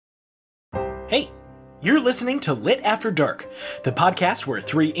Hey, you're listening to Lit After Dark, the podcast where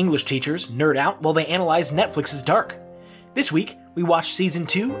three English teachers nerd out while they analyze Netflix's Dark. This week, we watched Season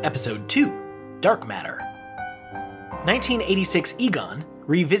 2, Episode 2, Dark Matter. 1986 Egon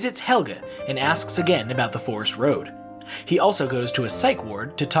revisits Helga and asks again about the Forest Road. He also goes to a psych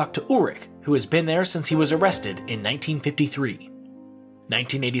ward to talk to Ulrich, who has been there since he was arrested in 1953.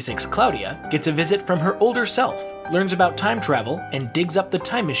 1986 Claudia gets a visit from her older self, learns about time travel, and digs up the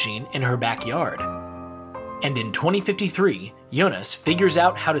time machine in her backyard. And in 2053, Jonas figures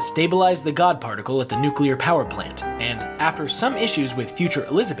out how to stabilize the God particle at the nuclear power plant, and after some issues with future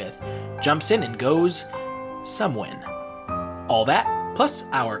Elizabeth, jumps in and goes somewhen. All that, plus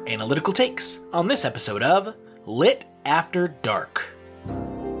our analytical takes on this episode of Lit After Dark.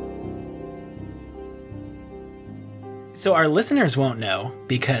 So our listeners won't know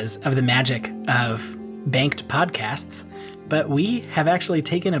because of the magic of banked podcasts, but we have actually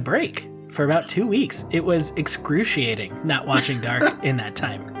taken a break for about 2 weeks. It was excruciating not watching Dark in that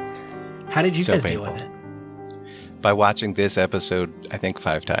time. How did you guys deal with it? By watching this episode, I think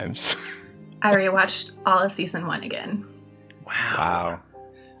 5 times. I rewatched all of season 1 again. Wow.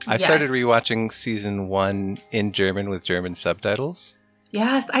 I started rewatching season 1 in German with German subtitles.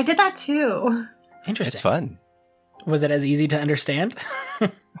 Yes, I did that too. Interesting. It's fun. Was it as easy to understand?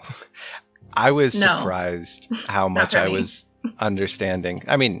 I was surprised how much I was understanding.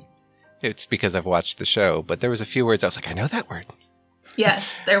 I mean, it's because I've watched the show, but there was a few words I was like, I know that word.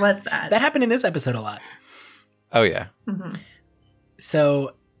 Yes, there was that. That happened in this episode a lot. Oh, yeah. Mm-hmm.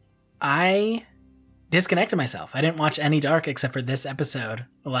 So I disconnected myself. I didn't watch any Dark except for this episode,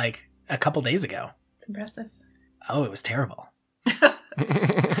 like a couple days ago. It's impressive. Oh, it was terrible.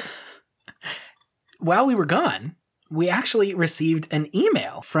 While we were gone, we actually received an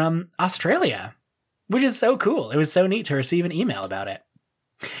email from Australia, which is so cool. It was so neat to receive an email about it.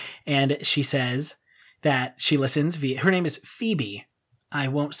 And she says that she listens via, her name is Phoebe. I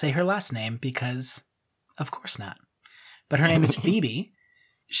won't say her last name because of course not. But her name is Phoebe.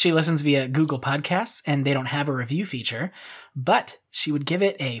 She listens via Google Podcasts and they don't have a review feature, but she would give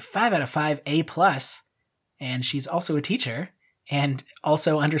it a 5 out of 5 A+. And she's also a teacher and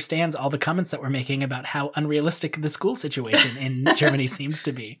also understands all the comments that we're making about how unrealistic the school situation in Germany seems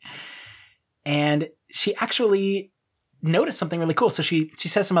to be. And she actually noticed something really cool. So she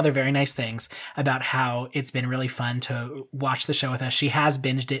says some other very nice things about how it's been really fun to watch the show with us. She has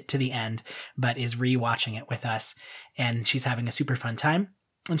binged it to the end, but is rewatching it with us. And she's having a super fun time.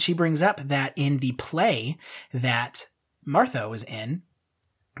 And she brings up that in the play that Martha was in,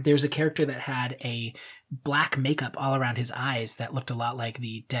 there's a character that had a black makeup all around his eyes that looked a lot like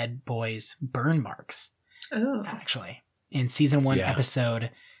the dead boy's burn marks. Ooh. Actually, in season 1, episode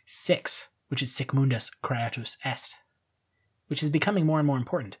 6, which is Sic Mundus Creatus Est, which is becoming more and more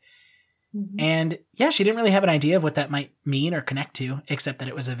important. Mm-hmm. And yeah, she didn't really have an idea of what that might mean or connect to, except that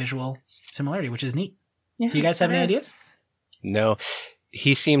it was a visual similarity, which is neat. Yeah, do you guys have any ideas? No.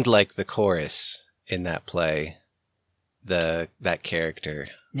 He seemed like the chorus in that play, that character.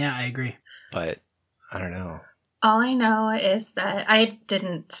 Yeah, I agree. But I don't know. All I know is that I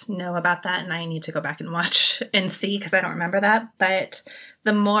didn't know about that, and I need to go back and watch and see because I don't remember that. But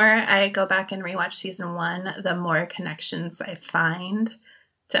the more I go back and rewatch season 1, the more connections I find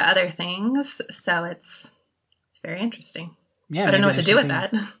to other things. So it's very interesting. Yeah, I don't know what to do with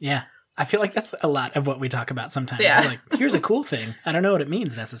that. Yeah. I feel like that's a lot of what we talk about sometimes. Yeah. Like, here's a cool thing. I don't know what it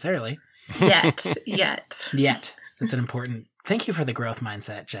means necessarily. Yet. That's an important. Thank you for the growth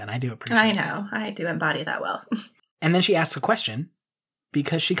mindset, Jen. I do appreciate it. I know. I do embody that well. And then she asks a question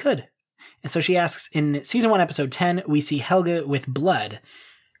because she could. And so she asks, in season 1, episode 10, we see Helga with blood.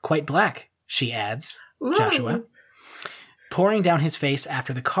 Quite black, she adds, Ooh. Joshua, pouring down his face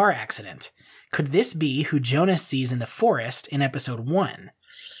after the car accident. Could this be who Jonas sees in the forest in episode 1?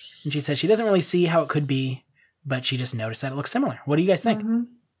 And she says she doesn't really see how it could be, but she just noticed that it looks similar. What do you guys think? Mm-hmm.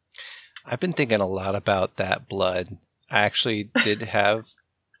 I've been thinking a lot about that blood. I actually did have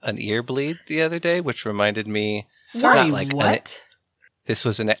an ear bleed the other day, which reminded me. Sorry, what? This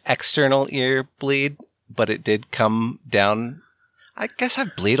was an external ear bleed, but it did come down. I guess I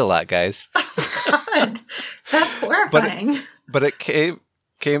bleed a lot, guys. Oh, God. That's horrifying. But it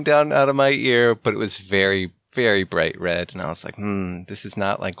came down out of my ear, but it was very, very bright red. And I was like, this is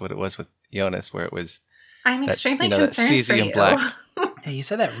not like what it was with Jonas, where it was. I'm extremely concerned for you. Black. Yeah, you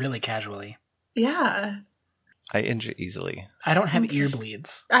said that really casually. Yeah. I injure easily. I don't have ear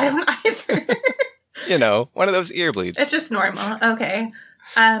bleeds. I don't either. One of those ear bleeds. It's just normal. Okay.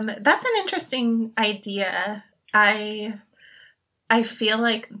 That's an interesting idea. I feel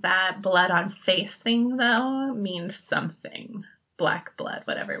like that blood on face thing, though, means something. Black blood,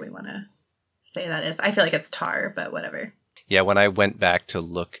 whatever we want to say that is. I feel like it's tar, but whatever. Yeah, when I went back to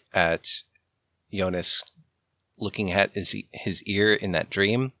look at Jonas looking at his ear in that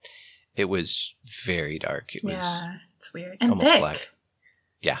dream, it was very dark. It was it's weird. And thick. Black.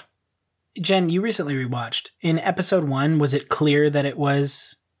 Yeah. Jen, you recently rewatched. In episode 1, was it clear that it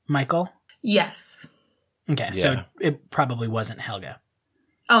was Michael? Yes. Okay, so it probably wasn't Helga.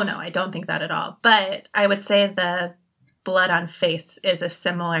 Oh, no, I don't think that at all. But I would say the blood on face is a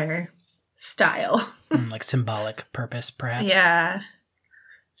similar style. Like symbolic purpose, perhaps? Yeah.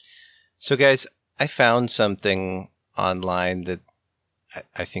 So, guys, I found something online that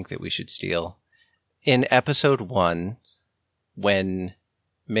I think that we should steal. In episode 1, when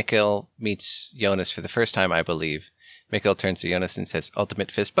Mikkel meets Jonas for the first time, I believe, Mikkel turns to Jonas and says,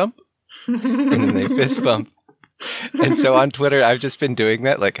 "Ultimate fist bump?" And then they fist bump. And so on Twitter, I've just been doing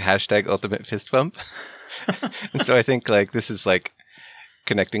that, like hashtag ultimate fist bump. And so I think like this is like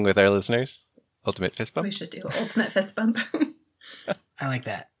connecting with our listeners. Ultimate fist bump. We should do ultimate fist bump. I like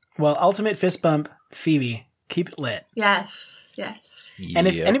that. Well, ultimate fist bump, Phoebe, keep it lit. Yes. And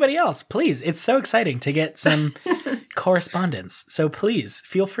if anybody else, please, it's so exciting to get some correspondence. So please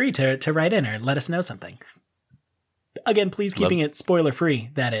feel free to write in or let us know something. Again, please keeping it spoiler free,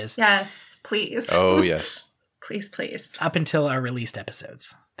 that is. Yes, please. Oh, yes. Please. Up until our released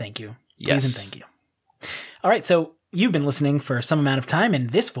episodes. Thank you. Please yes. and thank you. All right, so you've been listening for some amount of time, and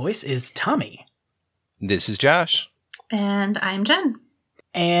this voice is Tommy. This is Josh. And I'm Jen.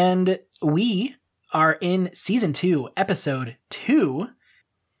 And we are in Season 2, Episode 2,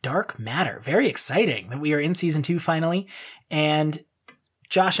 Dark Matter. Very exciting that we are in Season 2 finally. And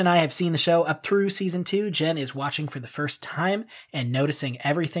Josh and I have seen the show up through Season 2. Jen is watching for the first time and noticing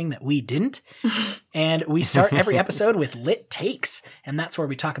everything that we didn't. And we start every episode with Lit Takes. And that's where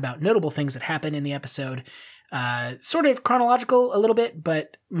we talk about notable things that happen in the episode. Sort of chronological a little bit,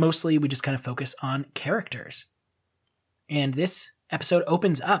 but mostly we just kind of focus on characters. And this episode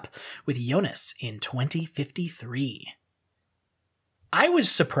opens up with Jonas in 2053. I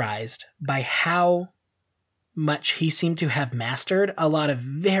was surprised by how much he seemed to have mastered a lot of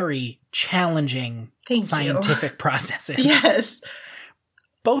very challenging scientific processes. Yes.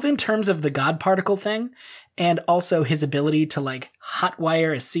 Both in terms of the God particle thing and also his ability to like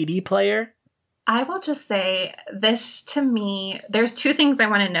hotwire a CD player. I will just say this to me, there's two things I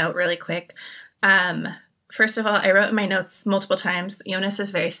want to note really quick. First of all, I wrote in my notes multiple times, Jonas is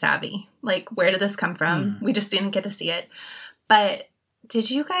very savvy. Like, where did this come from? We just didn't get to see it. But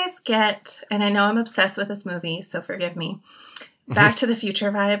did you guys get, and I know I'm obsessed with this movie, so forgive me, Back to the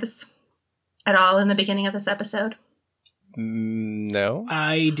Future vibes at all in the beginning of this episode? No.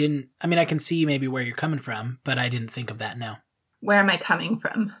 I didn't. I mean, I can see maybe where you're coming from, but I didn't think of that now. Where am I coming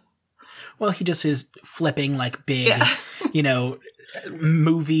from? Well, he just is flipping like big,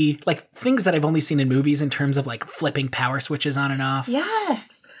 movie, like things that I've only seen in movies in terms of like flipping power switches on and off.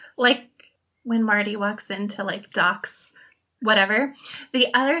 Yes. Like when Marty walks into like Doc's whatever. The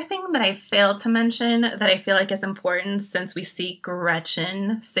other thing that I failed to mention that I feel like is important since we see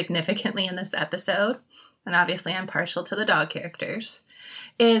Gretchen significantly in this episode, and obviously I'm partial to the dog characters,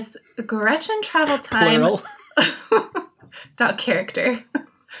 is Gretchen travel time. Plural. Dog character.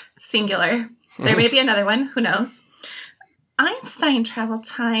 Singular. There may be another one. Who knows? Einstein travel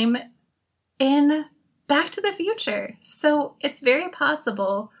time in Back to the Future. So it's very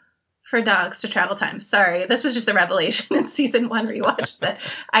possible for dogs to travel time. Sorry, this was just a revelation in season 1 rewatch that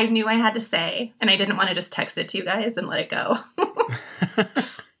I knew I had to say, and I didn't want to just text it to you guys and let it go.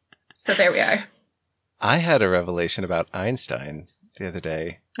 So there we are. I had a revelation about Einstein the other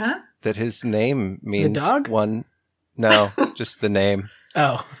day. Huh? That his name means the dog? one. No, just the name.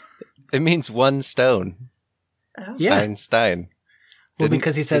 Oh. It means one stone. Oh. Yeah. Einstein. Well,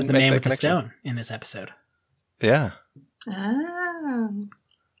 because he says the man with the connection. stone in this episode. Yeah. Oh.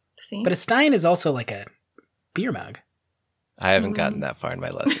 See? But a stein is also like a beer mug. I haven't gotten that far in my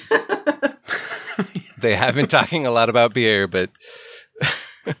lessons. They have been talking a lot about beer, but...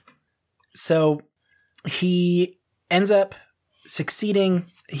 So he ends up succeeding.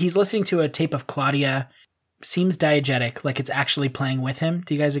 He's listening to a tape of Claudia. Seems diegetic, like it's actually playing with him.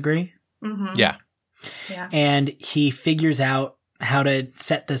 Do you guys agree? Mm-hmm. Yeah. Yeah. And he figures out how to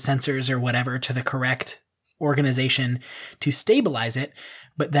set the sensors or whatever to the correct organization to stabilize it,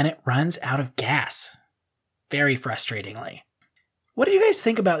 but then it runs out of gas. Very frustratingly. What do you guys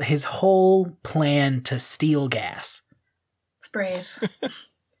think about his whole plan to steal gas? It's brave.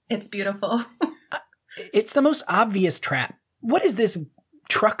 It's beautiful. It's the most obvious trap. What is this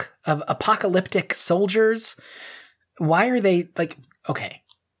truck of apocalyptic soldiers? Why are they like, okay,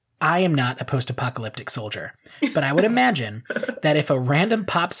 I am not a post-apocalyptic soldier, but I would imagine that if a random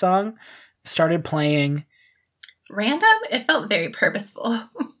pop song started playing. Random? It felt very purposeful.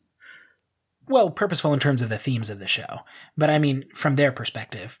 Well, purposeful in terms of the themes of the show. But I mean, from their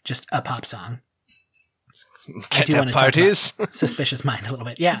perspective, just a pop song. Get do that wanna talk parties. Suspicious Mind a little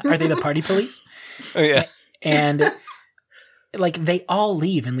bit. Yeah. Are they the party police? Oh, yeah. And like they all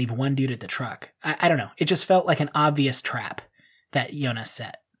leave and leave one dude at the truck. I don't know. It just felt like an obvious trap that Jonas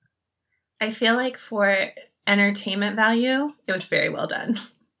set. I feel like for entertainment value, it was very well done.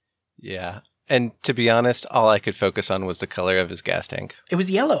 Yeah. And to be honest, all I could focus on was the color of his gas tank. It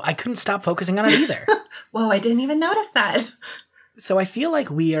was yellow. I couldn't stop focusing on it either. Whoa, I didn't even notice that. So I feel like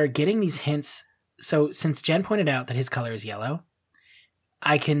we are getting these hints. So since Jen pointed out that his color is yellow,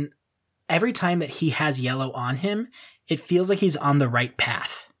 I can, every time that he has yellow on him, it feels like he's on the right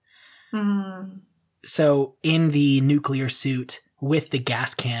path. So in the nuclear suit with the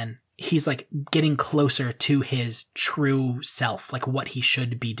gas can, he's like getting closer to his true self, like what he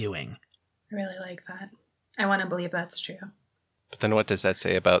should be doing. I really like that. I want to believe that's true. But then what does that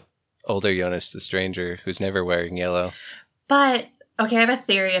say about older Jonas the stranger who's never wearing yellow? But, okay, I have a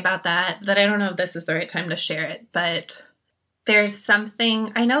theory about that I don't know if this is the right time to share it, but there's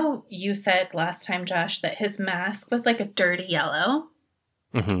something, I know you said last time, Josh, that his mask was like a dirty yellow.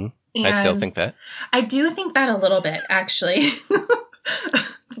 Mm-hmm. I still think that. I do think that a little bit, actually.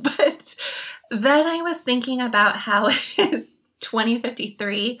 But then I was thinking about how his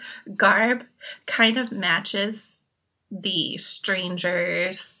 2053 garb kind of matches the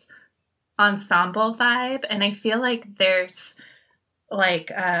Strangers ensemble vibe. And I feel like there's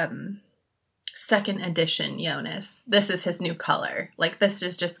like second edition Jonas. This is his new color. Like this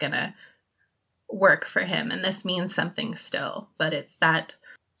is just gonna work for him. And this means something still. But it's that.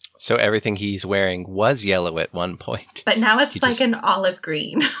 So everything he's wearing was yellow at one point. But now it's like an olive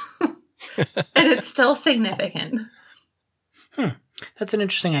green. And it's still significant. That's an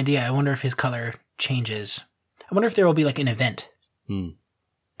interesting idea. I wonder if his color changes. I wonder if there will be like an event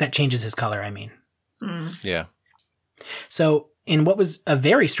that changes his color, I mean. Yeah. So in what was a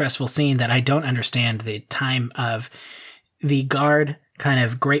very stressful scene that I don't understand the time of, the guard kind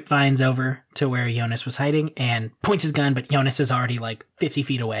of grapevines over to where Jonas was hiding and points his gun, but Jonas is already like 50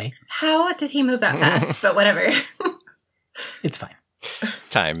 feet away. How did he move that fast? But whatever. It's fine.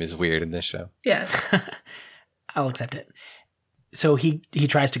 Time is weird in this show. Yeah. I'll accept it. So he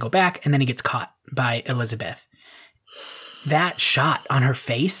tries to go back and then he gets caught by Elizabeth. That shot on her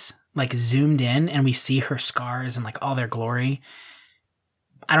face, like zoomed in and we see her scars and like all their glory.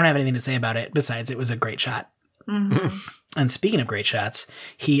 I don't have anything to say about it besides it was a great shot. Mm-hmm. And speaking of great shots,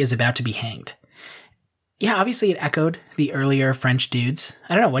 he is about to be hanged. Yeah, obviously it echoed the earlier French dudes.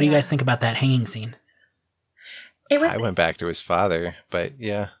 I don't know. What do you guys think about that hanging scene? I went back to his father, but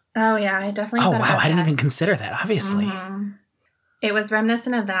yeah. Oh, yeah, I definitely Oh, thought wow. about I didn't that. even consider that, obviously. Mm-hmm. It was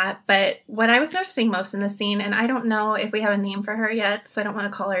reminiscent of that, but what I was noticing most in the scene, and I don't know if we have a name for her yet, so I don't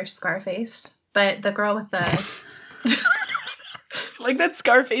want to call her Scarface, but the girl with the... Like that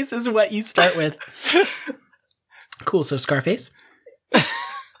Scarface is what you start with. Cool, so Scarface?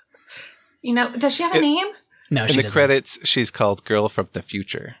 You know, does she have a name? No, she In the doesn't. credits, she's called Girl from the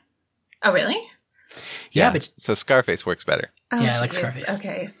Future. Oh, really? Yeah, but so Scarface works better. Oh, Yeah, I like geez. Scarface.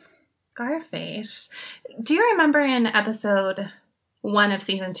 Okay, Scarface. Do you remember in episode 1 of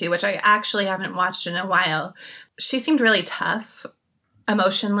season 2, which I actually haven't watched in a while, she seemed really tough,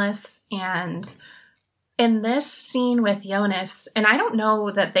 emotionless, and in this scene with Jonas, and I don't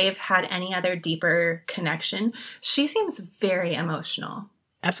know that they've had any other deeper connection, she seems very emotional.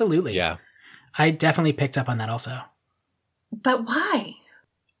 absolutely. Yeah. I definitely picked up on that also. But why?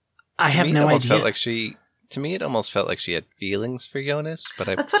 I have no idea. To me, it almost felt like she had feelings for Jonas, but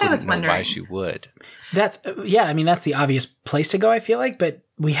That's what I was wouldn't know why wondering. she would. That's yeah, I mean that's the obvious place to go, I feel like, but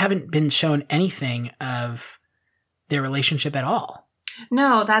we haven't been shown anything of their relationship at all.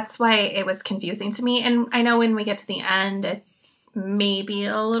 No, that's why it was confusing to me. And I know when we get to the end, it's maybe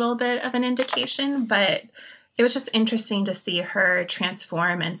a little bit of an indication, but it was just interesting to see her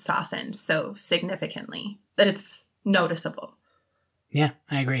transform and soften so significantly that it's noticeable. Yeah,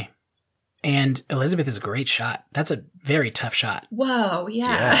 I agree. And Elizabeth is a great shot. That's a very tough shot. Whoa,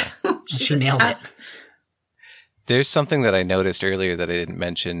 yeah. She's She nailed it. There's something that I noticed earlier that I didn't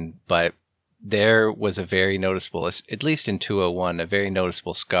mention, but there was a very noticeable, at least in 201, a very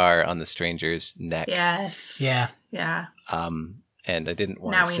noticeable scar on the stranger's neck. Yes. Yeah. Yeah. And I didn't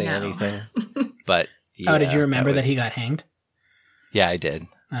Now want we to say know. anything, but yeah, Oh, did you remember that was- he got hanged? Yeah, I did.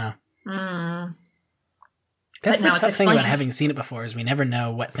 Oh. Mm. That's But the now it's tough thing about explained. having seen it before is we never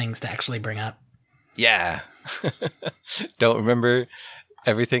know what things to actually bring up. Yeah. Don't remember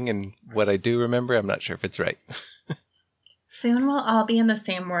everything, and what I do remember, I'm not sure if it's right. Soon we'll all be in the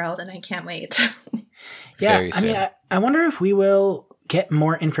same world, and I can't wait. Yeah, Very I mean, soon. I wonder if we will get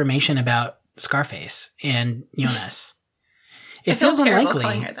more information about Scarface and Jonas. It I feel feels terrible unlikely.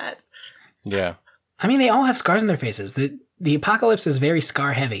 calling her that. Yeah. I mean, they all have scars on their faces. The apocalypse is very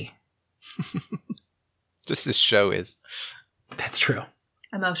scar heavy. Just this show is. That's true.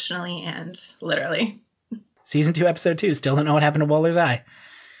 Emotionally and literally. Season 2, episode 2. Still don't know what happened to Waller's eye.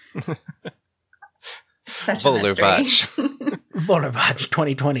 It's such a mystery. Volervatch. Volervatch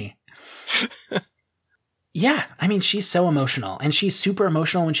 2020. Yeah, I mean, she's so emotional. And she's super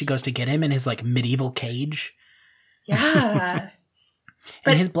emotional when she goes to get him in his, like, medieval cage. Yeah. And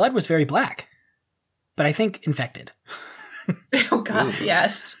But- his blood was very black. But I think infected. Oh, God, Ooh.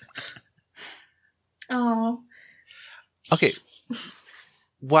 yes. Oh. Okay.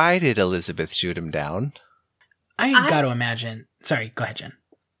 Why did Elizabeth shoot him down? I've got to imagine. Sorry, go ahead, Jen.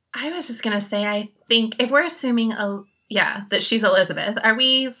 I was just going to say, I think if we're assuming, that she's Elizabeth, are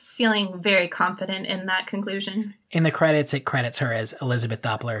we feeling very confident in that conclusion? In the credits, it credits her as Elizabeth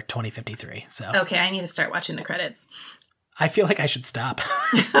Doppler 2053. So Okay, I need to start watching the credits. I feel like I should stop.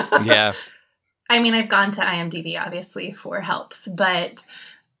 Yeah. I mean, I've gone to IMDb, obviously, for helps, but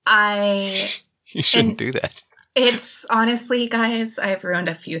You shouldn't do that. it's honestly, guys, I've ruined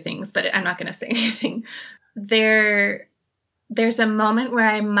a few things, but I'm not going to say anything. There's a moment where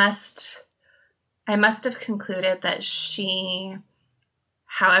I must have concluded that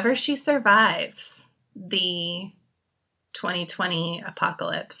however she survives the 2020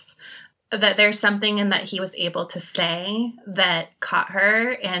 apocalypse, that there's something in that he was able to say that caught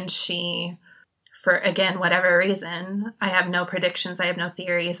her, and she, for again, whatever reason, I have no predictions, I have no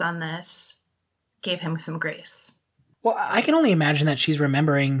theories on this, gave him some grace. Well, I can only imagine that she's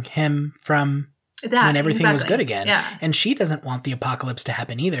remembering him from That, when everything was exactly. good again. Yeah. And she doesn't want the apocalypse to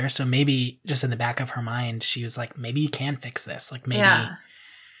happen either. So maybe just in the back of her mind, she was like, maybe you can fix this. Like maybe Yeah.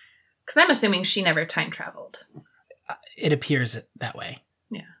 Because I'm assuming she never time traveled. it appears that way.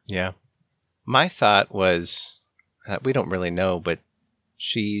 Yeah. My thought was, we don't really know, but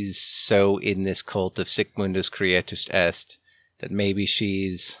she's so in this cult of Sic Mundus Creatus Est that maybe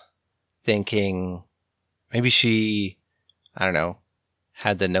she's thinking, maybe she, I don't know,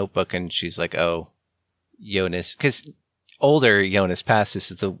 had the notebook and she's like, oh, Jonas, because older Jonas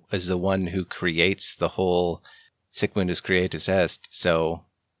Passus is the one who creates the whole Sic Mundus Creatus Est, so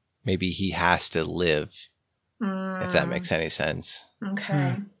maybe he has to live, if that makes any sense.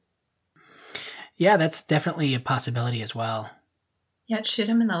 Okay. Yeah, that's definitely a possibility as well, Yeah, shoot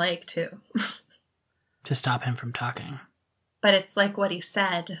him in the leg, too. to stop him from talking. But it's like what he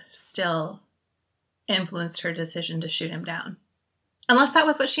said still influenced her decision to shoot him down. Unless that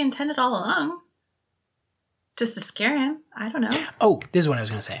was what she intended all along. Just to scare him. I don't know. Oh, this is what I was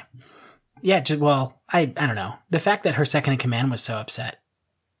going to say. Yeah, I don't know. The fact that her second in command was so upset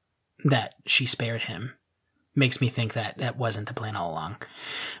that she spared him makes me think that that wasn't the plan all along.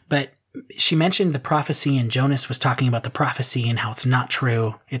 But she mentioned the prophecy, and Jonas was talking about the prophecy and how it's not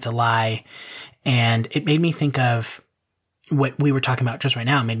true. It's a lie. And it made me think of what we were talking about just right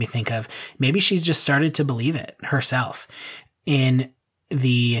now. It made me think of maybe she's just started to believe it herself. In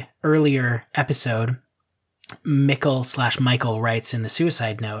the earlier episode, Michael writes in the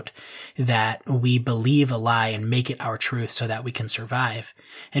suicide note that we believe a lie and make it our truth so that we can survive.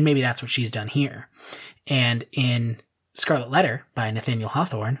 And maybe that's what she's done here. And in Scarlet Letter by Nathaniel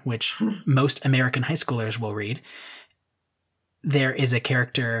Hawthorne, which most American high schoolers will read, there is a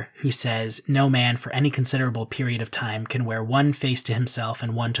character who says, no man for any considerable period of time can wear one face to himself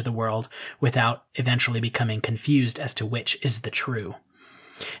and one to the world without eventually becoming confused as to which is the true.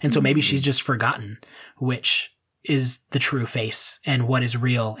 And so maybe she's just forgotten which is the true face and what is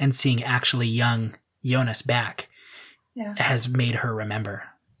real, and seeing actually young Jonas back has made her remember.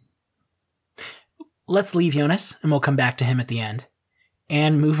 Let's leave Jonas and we'll come back to him at the end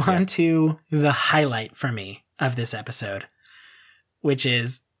and move on to the highlight for me of this episode, which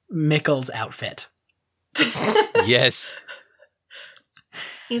is Mikkel's outfit. Yes.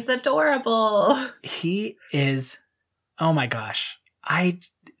 He's adorable. He is, oh my gosh.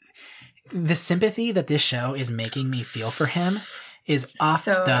 The sympathy that this show is making me feel for him is off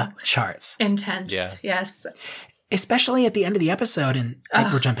So the charts. Intense. Yeah. Yes. Especially at the end of the episode, and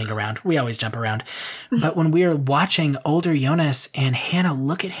we're jumping around. We always jump around. But when we're watching older Jonas and Hannah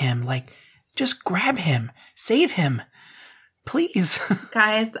look at him like, just grab him, save him, please.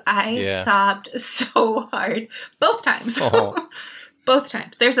 Guys, I sobbed so hard. Both times. Oh. Both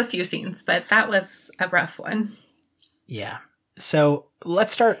times. There's a few scenes, but that was a rough one. Yeah. So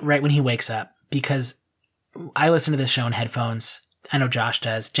let's start right when he wakes up, because I listen to this show in headphones. I know Josh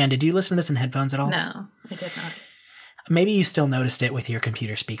does. Jen, did you listen to this in headphones at all? No, I did not. Maybe you still noticed it with your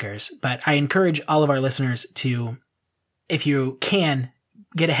computer speakers, but I encourage all of our listeners to, if you can,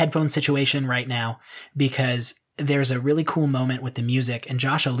 get a headphone situation right now, because there's a really cool moment with the music. And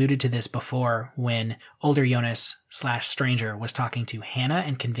Josh alluded to this before when older Jonas / Stranger was talking to Hannah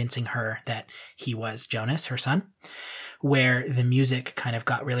and convincing her that he was Jonas, her son, where the music kind of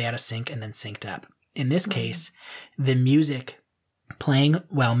got really out of sync and then synced up. In this case, the music playing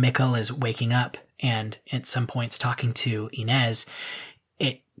while Mikkel is waking up and at some points talking to Inez,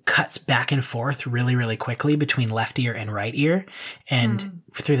 it cuts back and forth really, really quickly between left ear and right ear. And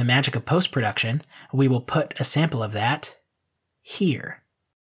through the magic of post-production, we will put a sample of that here.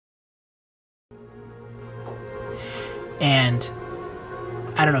 And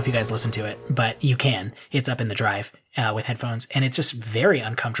I don't know if you guys listen to it, but you can. It's up in the drive with headphones, and it's just very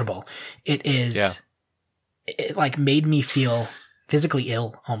uncomfortable. It is, it like made me feel physically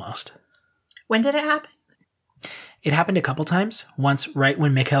ill almost. When did it happen? It happened a couple times. Once right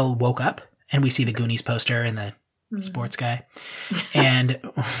when Mikkel woke up and we see the Goonies poster and the sports guy. And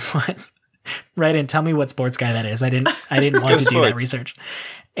once, right in, tell me what sports guy that is. I didn't want to do that research.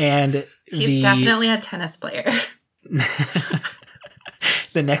 And he's definitely a tennis player.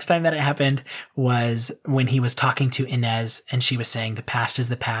 The next time that it happened was when he was talking to Inez and she was saying the past is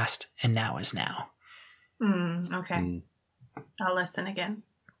the past and now is now. Okay. I'll listen again.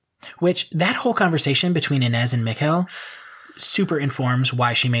 Which, that whole conversation between Inez and Mikkel super informs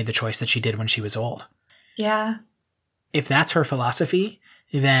why she made the choice that she did when she was old. Yeah. If that's her philosophy,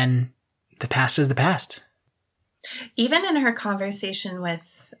 then the past is the past. Even in her conversation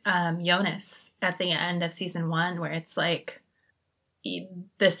with Jonas at the end of season 1, where it's like,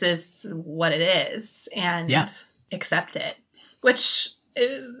 this is what it is, and accept it. Which...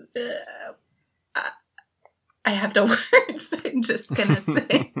 I have no words. I'm just going to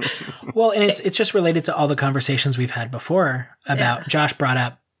say. Well, and it's just related to all the conversations we've had before about, Josh brought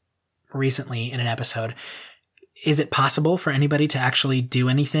up recently in an episode, is it possible for anybody to actually do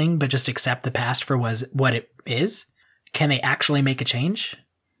anything but just accept the past for what it is? Can they actually make a change?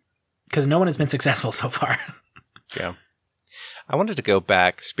 Because no one has been successful so far. Yeah. I wanted to go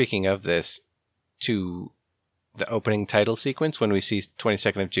back, speaking of this, to the opening title sequence when we see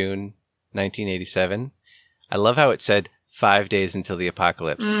 22nd of June, 1987. I love how it said 5 days until the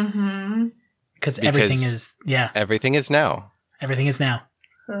apocalypse. Because everything is, everything is now. Everything is now.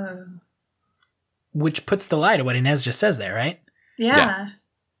 Which puts the lie to what Inez just says there, right? Yeah.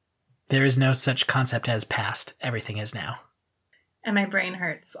 There is no such concept as past. Everything is now. And my brain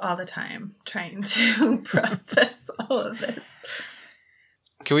hurts all the time trying to process all of this.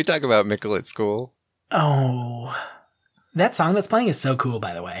 Can we talk about Mikkel at school? Oh, that song that's playing is so cool,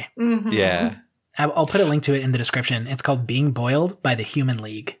 by the way. Yeah. I'll put a link to it in the description. It's called Being Boiled by the Human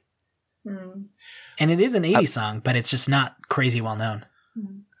League. And it is an 80s song, but it's just not crazy well known.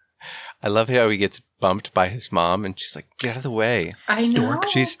 I love how he gets bumped by his mom, and she's like, get out of the way. I know. Dork.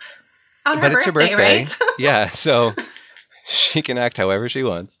 But it's her birthday. Right? Yeah, so she can act however she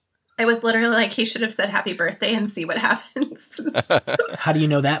wants. I was literally like, he should have said happy birthday and see what happens. How do you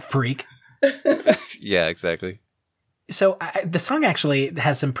know that, freak? Yeah, exactly. So the song actually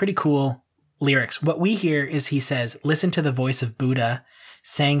has some pretty cool lyrics. What we hear is he says, listen to the voice of Buddha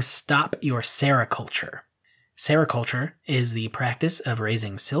saying, stop your sericulture. Sericulture is the practice of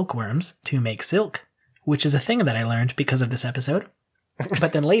raising silkworms to make silk, which is a thing that I learned because of this episode.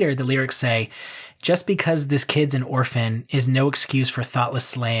 But then later the lyrics say, just because this kid's an orphan is no excuse for thoughtless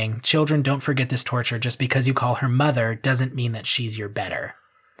slaying. Children, don't forget this torture. Just because you call her mother doesn't mean that she's your better.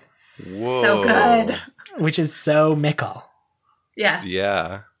 Whoa. So good. Which is so Mikkel. Yeah.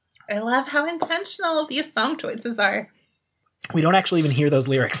 Yeah. I love how intentional these song choices are. We don't actually even hear those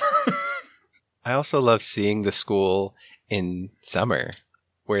lyrics. I also love seeing the school in summer,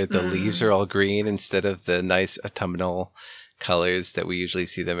 where the leaves are all green instead of the nice autumnal colors that we usually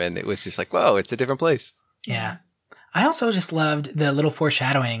see them in. It was just like, whoa, it's a different place. Yeah. I also just loved the little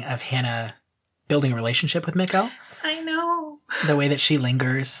foreshadowing of Hannah building a relationship with Mikkel. I know. The way that she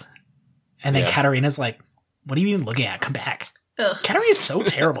lingers. And then Katarina's like, what are you even looking at? Come back. Ugh. Katarina's so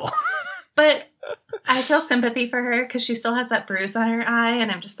terrible. But I feel sympathy for her because she still has that bruise on her eye.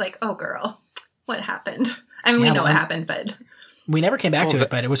 And I'm just like, oh, girl, what happened? I mean, we know what happened, but... We never came back to it,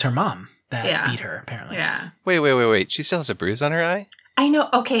 but it was her mom that beat her, apparently. Yeah. Wait. She still has a bruise on her eye? I know.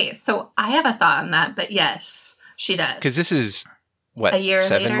 Okay, so I have a thought on that, but yes, she does. Because this is, what, a year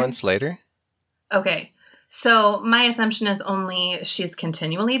 7 later? months later? Okay. So my assumption is only she's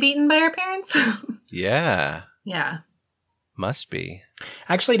continually beaten by her parents. Yeah. Yeah. Must be.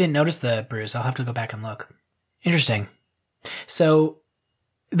 I actually didn't notice the bruise. I'll have to go back and look. Interesting. So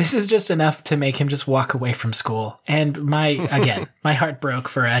This is just enough to make him just walk away from school. And my heart broke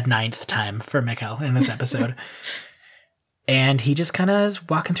for a 9th time for Mikkel in this episode. And he just kind of is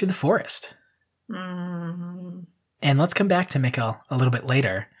walking through the forest. Mm-hmm. And let's come back to Mikkel a little bit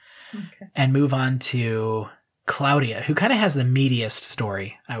later and move on to Claudia, who kind of has the meatiest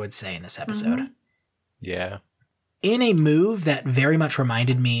story, I would say, in this episode. Mm-hmm. Yeah. In a move that very much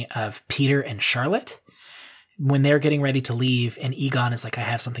reminded me of Peter and Charlotte, when they're getting ready to leave and Egon is like, I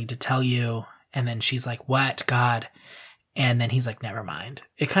have something to tell you. And then she's like, what? God. And then he's like, never mind.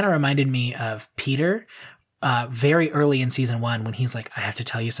 It kind of reminded me of Peter very early in season 1 when he's like, I have to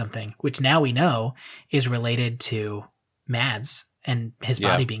tell you something, which now we know is related to Mads and his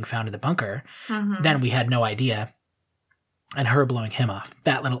body being found in the bunker. Mm-hmm. Then we had no idea. And her blowing him off.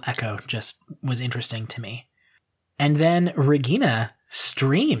 That little echo just was interesting to me. And then Regina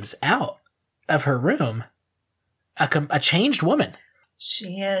streams out of her room a changed woman.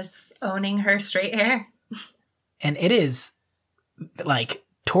 She is owning her straight hair. And it is, like,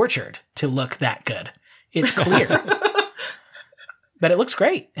 tortured to look that good. It's clear. But it looks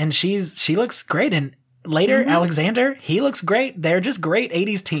great. And she looks great. And later, Alexander, he looks great. They're just great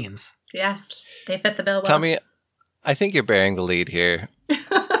 80s teens. Yes, they fit the bill well. Tommy, I think you're bearing the lead here.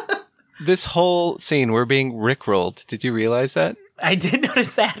 This whole scene, we're being rickrolled. Did you realize that? I did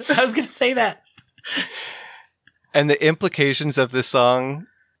notice that. I was going to say that. And the implications of this song,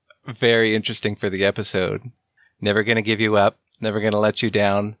 very interesting for the episode. Never going to give you up, never going to let you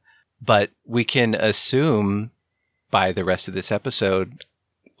down. But we can assume by the rest of this episode,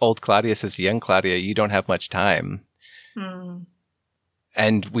 old Claudia says to young Claudia, you don't have much time. Mm.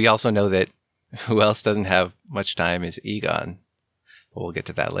 And we also know that who else doesn't have much time is Egon. But we'll get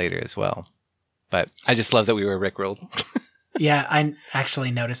to that later as well. But I just love that we were rickrolled. Yeah, I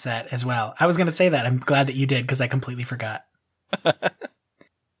actually noticed that as well. I was going to say that. I'm glad that you did because I completely forgot.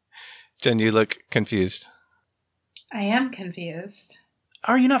 Jen, you look confused. I am confused.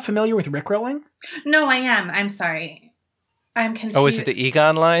 Are you not familiar with rickrolling? No, I am. I'm sorry. I'm confused. Oh, is it the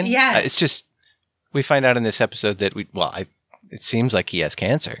Egon line? Yeah. It's just, we find out in this episode that it seems like he has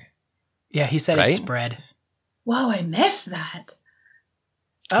cancer. Yeah, he said it's spread. Whoa, I missed that.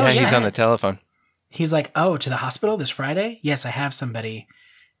 Oh, yeah, he's on the telephone. He's like, oh, to the hospital this Friday? Yes, I have somebody.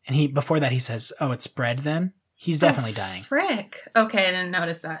 And before that, he says, oh, it's spread then? He's definitely dying. Frick. Okay, I didn't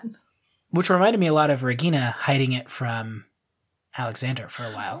notice that. Which reminded me a lot of Regina hiding it from Alexander for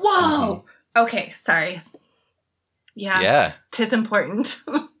a while. Whoa! Mm-hmm. Okay, sorry. Yeah. 'Tis important.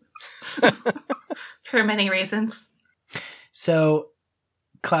 For many reasons. So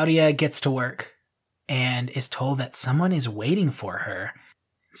Claudia gets to work and is told that someone is waiting for her.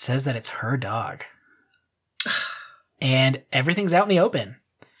 It says that it's her dog. And everything's out in the open.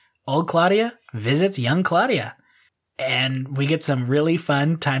 Old Claudia visits young Claudia. And we get some really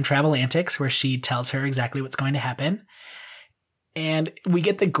fun time travel antics where she tells her exactly what's going to happen. And we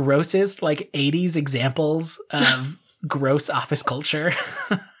get the grossest, 80s examples of gross office culture.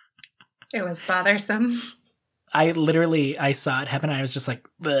 It was bothersome. I saw it happen and I was just like,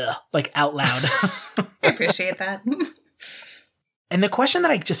 ugh, out loud. I appreciate that. And the question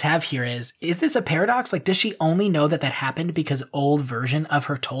that I just have here is this a paradox? Does she only know that happened because old version of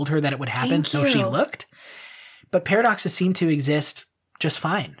her told her that it would happen, so she looked? But paradoxes seem to exist just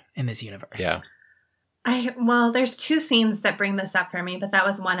fine in this universe. Yeah. Well, there's 2 scenes that bring this up for me, but that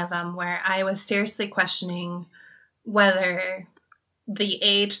was one of them where I was seriously questioning whether the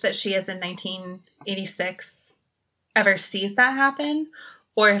age that she is in 1986 ever sees that happen,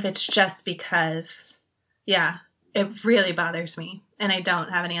 or if it's just because, it really bothers me, and I don't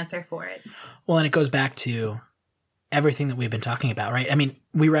have an answer for it. Well, and it goes back to everything that we've been talking about, right? I mean,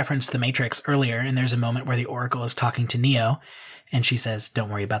 we referenced The Matrix earlier, and there's a moment where the Oracle is talking to Neo, and she says, don't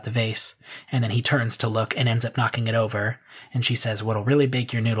worry about the vase. And then he turns to look and ends up knocking it over. And she says, what'll really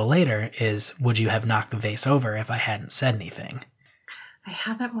bake your noodle later is, would you have knocked the vase over if I hadn't said anything? I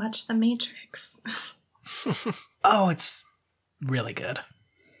haven't watched The Matrix. Oh, it's really good.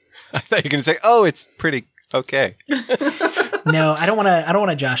 I thought you were going to say, oh, it's pretty okay. No, I don't want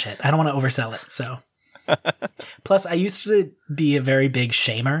to Josh it. I don't want to oversell it. So, plus, I used to be a very big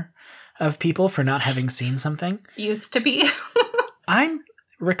shamer of people for not having seen something. Used to be. I'm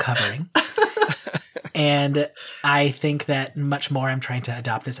recovering. And I think that much more I'm trying to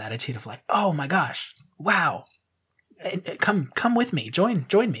adopt this attitude of oh my gosh, wow. Come with me. Join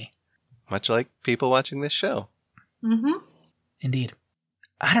me. Much like people watching this show. Mm-hmm. Indeed.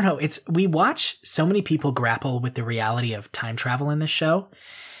 I don't know. We watch so many people grapple with the reality of time travel in this show.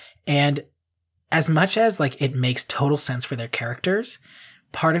 And as much as it makes total sense for their characters,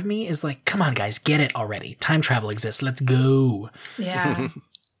 part of me is come on guys, get it already. Time travel exists. Let's go. Yeah.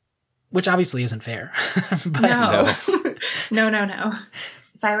 which obviously isn't fair. But No. No.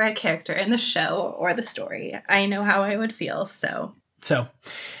 If I were a character in the show or the story, I know how I would feel, so. So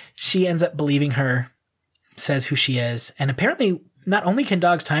she ends up believing her, says who she is, and apparently not only can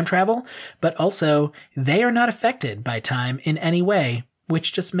dogs time travel, but also they are not affected by time in any way,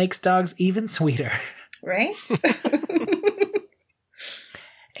 which just makes dogs even sweeter. Right?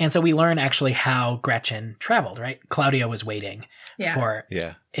 And so we learn actually how Gretchen traveled, right? Claudia was waiting Yeah. for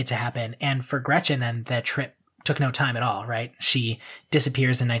it to happen. And for Gretchen, then the trip took no time at all, right? She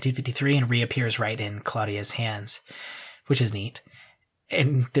disappears in 1953 and reappears right in Claudia's hands, which is neat.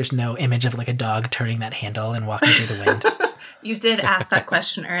 And there's no image of like a dog turning that handle and walking through the wind. You did ask that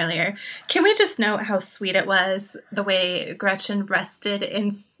question earlier. Can we just note how sweet it was, the way Gretchen rested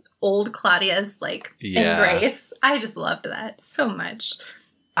in old Claudia's embrace? I just loved that so much.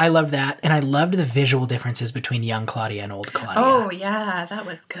 I loved that. And I loved the visual differences between young Claudia and old Claudia. Oh, yeah, that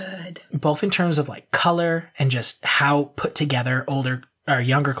was good. Both in terms of like color and just how put together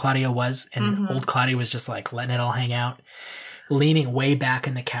younger Claudia was. And old Claudia was just like letting it all hang out, leaning way back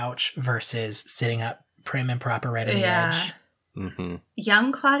in the couch versus sitting up prim and proper right on the edge. Mm-hmm.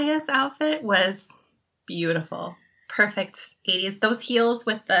 Young Claudia's outfit was beautiful. Perfect 80s. Those heels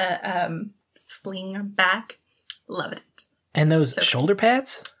with the sling back. Loved it. And those So shoulder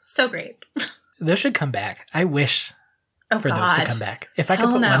pads, So great. those should come back. I wish Oh, for God. those to come back. If I could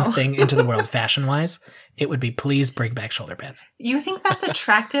Hell put no. one thing into the world fashion-wise, it would be please bring back shoulder pads. You think that's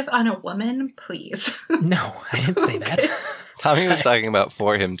attractive on a woman? Please. No, I didn't say that. Tommy was talking about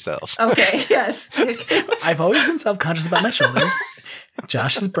for himself. Okay, yes. Okay. I've always been self-conscious about my shoulders.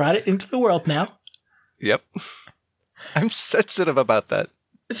 Josh has brought it into the world now. Yep. I'm sensitive about that.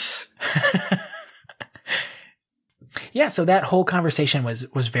 Yeah, so that whole conversation was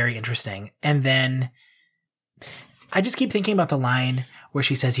very interesting. And then I just keep thinking about the line where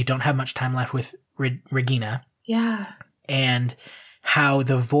she says you don't have much time left with Regina, Yeah. and how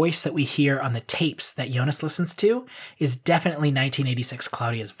the voice that we hear on the tapes that Jonas listens to is definitely 1986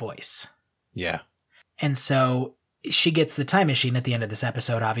 Claudia's voice. Yeah. And so she gets the time machine at the end of this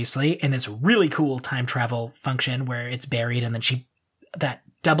episode, obviously, and this really cool time travel function where it's buried, and then that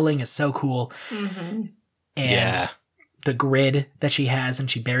doubling is so cool. Mm-hmm. And the grid that she has, and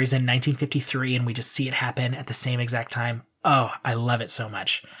she buries in 1953, and we just see it happen at the same exact time. Oh, I love it so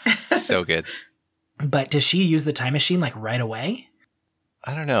much. So good. But does she use the time machine like right away?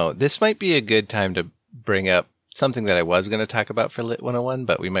 I don't know. This might be a good time to bring up something that I was going to talk about for Lit 101,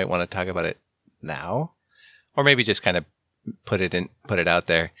 but we might want to talk about it now, or maybe just kind of put it out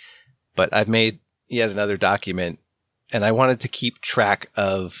there. But I've made yet another document, and I wanted to keep track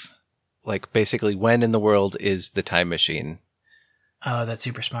of like basically when in the world is the time machine. Oh, that's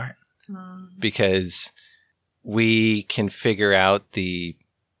super smart. Because we can figure out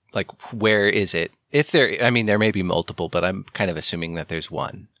where is it? If there may be multiple, but I'm kind of assuming that there's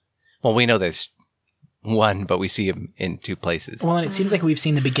one. Well, we know there's one, but we see him in two places. Well, and it seems like we've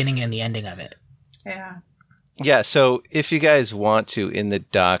seen the beginning and the ending of it. Yeah. Yeah. So if you guys want to, in the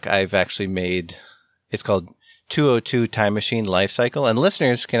doc, I've actually made, it's called 202 Time Machine Life Cycle, and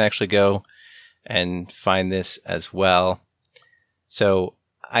listeners can actually go and find this as well. So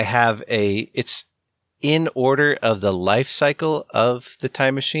I have it's in order of the life cycle of the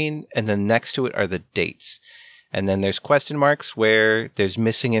time machine, and then next to it are the dates. And then there's question marks where there's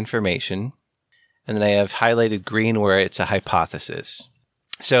missing information. And then I have highlighted green where it's a hypothesis.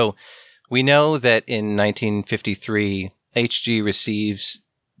 So we know that in 1953, HG receives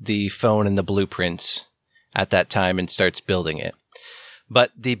the phone and the blueprints at that time and starts building it.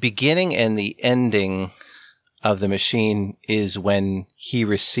 But the beginning and the ending of the machine is when he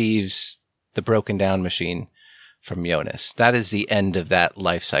receives the broken down machine from Jonas. That is the end of that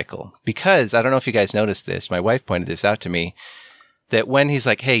life cycle. Because, I don't know if you guys noticed this, my wife pointed this out to me, that when he's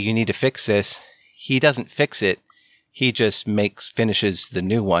like, hey, you need to fix this, he doesn't fix it. He just finishes the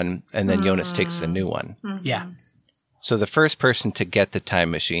new one, and then Jonas takes the new one. Mm-hmm. Yeah. So the first person to get the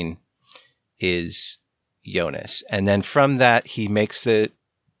time machine is Jonas. And then from that, he makes the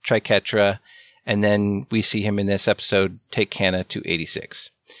Triquetra, and then we see him in this episode take Hannah to 86.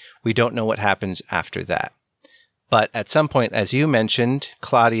 We don't know what happens after that. But at some point, as you mentioned,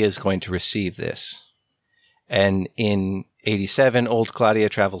 Claudia is going to receive this. And in 87, old Claudia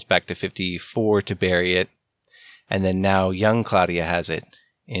travels back to 54 to bury it. And then now young Claudia has it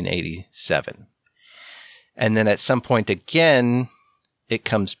in 87. And then at some point again, it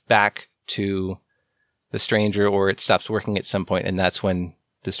comes back to the stranger, or it stops working at some point, and that's when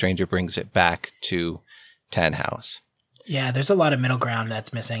the stranger brings it back to Tannhaus. Yeah, there's a lot of middle ground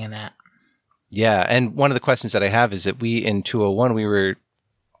that's missing in that. Yeah, and one of the questions that I have is that we, in 201, we were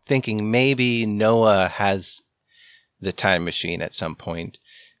thinking maybe Noah has the time machine at some point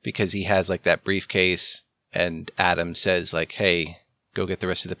because he has like that briefcase and Adam says like, hey, go get the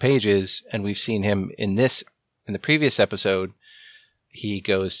rest of the pages. And we've seen him in the previous episode, he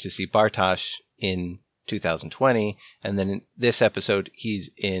goes to see Bartosz in 2020. And then in this episode, he's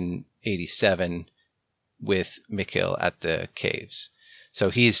in 87 with Mikhail at the caves. So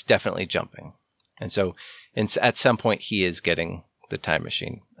he's definitely jumping. And so at some point, he is getting the time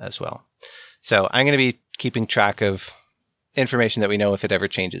machine as well. So I'm going to be keeping track of information that we know if it ever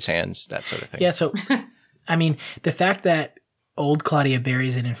changes hands, that sort of thing. Yeah, so, I mean, the fact that old Claudia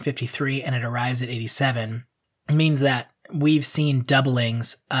buries it in 53 and it arrives at 87 means that we've seen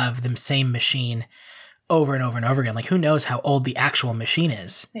doublings of the same machine over and over and over again. Like, who knows how old the actual machine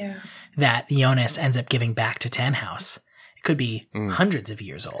is that Jonas ends up giving back to Tannhaus. It could be hundreds of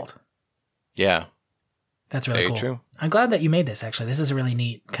years old. Yeah. That's really cool. True. I'm glad that you made this, actually. This is a really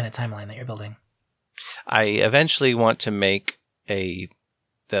neat kind of timeline that you're building. I eventually want to make the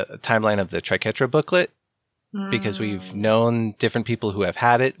timeline of the Triquetra booklet because we've known different people who have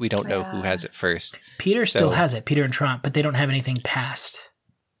had it. We don't know who has it first. Peter still has it, Peter and Trump, but they don't have anything past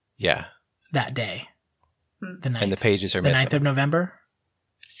that day. The 9th. And the pages are missing. The 9th of November?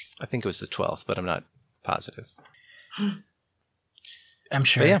 I think it was the 12th, but I'm not positive. I'm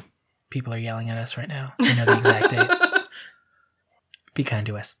sure people are yelling at us right now. I know the exact date. Be kind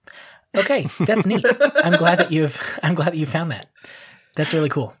to us. Okay, that's neat. I'm glad that you found that. That's really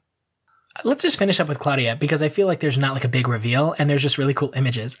cool. Let's just finish up with Claudia because I feel like there's not like a big reveal and there's just really cool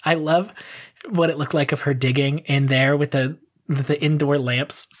images. I love what it looked like of her digging in there with the indoor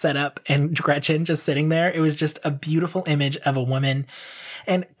lamps set up and Gretchen just sitting there. It was just a beautiful image of a woman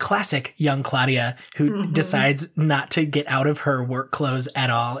and classic young Claudia who decides not to get out of her work clothes at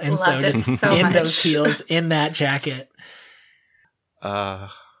all. And Loved so just so in much. those heels, in that jacket.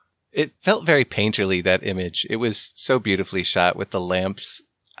 It felt very painterly, that image. It was so beautifully shot with the lamps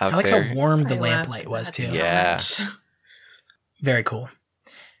out I like there. how warm the lamplight was too. Yeah. Very cool.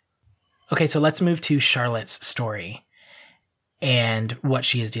 Okay, so let's move to Charlotte's story and what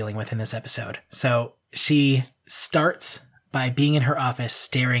she is dealing with in this episode. So she starts by being in her office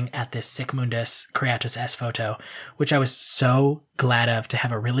staring at this Sigmundus Creatus S photo, which I was so glad of to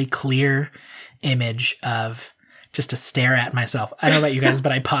have a really clear image of just to stare at myself. I don't know about you guys,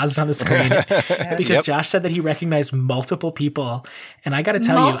 but I paused on the screen because Josh said that he recognized multiple people. And I got to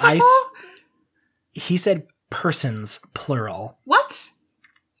tell you, he said persons, plural. What?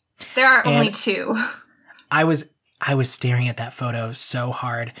 There are only 2. I was staring at that photo so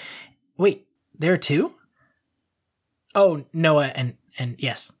hard. Wait, there are 2? Oh, Noah and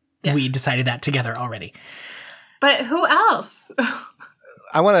yes, we decided that together already. But who else?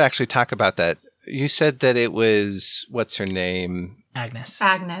 I want to actually talk about that. You said that it was, what's her name? Agnes.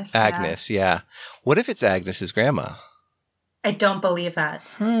 Agnes, yeah. What if it's Agnes's grandma? I don't believe that.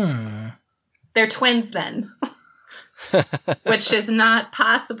 They're twins then. Which is not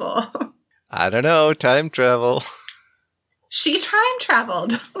possible. I don't know. Time travel. She time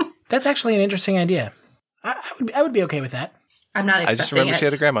traveled. That's actually an interesting idea. I would be okay with that. I'm not accepting it. I just remember she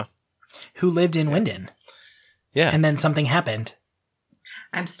had a grandma. Who lived in Winden. Yeah. And then something happened.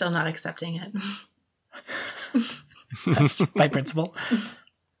 I'm still not accepting it. That's by principle.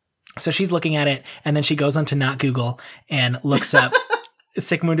 So she's looking at it, and then she goes on to not Google and looks up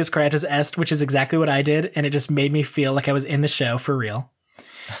Sigmundus Creatus Est, which is exactly what I did, and it just made me feel like I was in the show for real.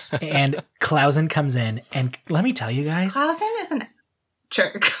 And Clausen comes in, and let me tell you guys. Clausen is a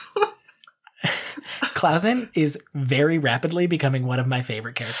jerk. Clausen is very rapidly becoming one of my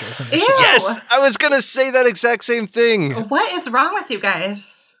favorite characters in the show. Yes! I was going to say that exact same thing. What is wrong with you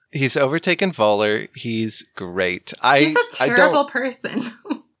guys? He's overtaken Voller. He's great. He's a terrible person.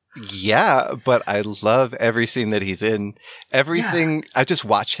 Yeah, but I love every scene that he's in. Everything. I just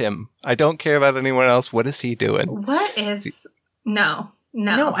watch him. I don't care about anyone else. What is he doing? What is... No,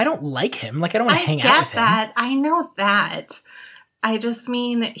 I don't like him. Like, I don't want to hang out with him. I get that. I know that. I just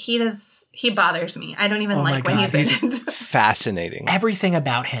mean he bothers me. I don't even like when he's in it. Fascinating. Everything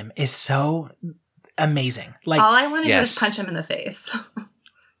about him is so amazing. Like, all I want to do is punch him in the face.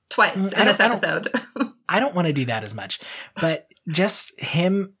 Twice in this episode. I don't want to do that as much. But just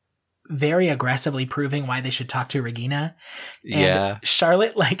him very aggressively proving why they should talk to Regina. And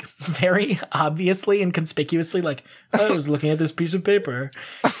Charlotte, like, very obviously and conspicuously, like, I was looking at this piece of paper.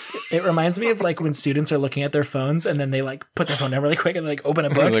 It reminds me of, like, when students are looking at their phones and then they, like, put their phone down really quick and, like, open a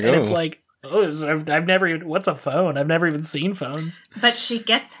book. And it's like, I've never even, what's a phone? I've never even seen phones. But she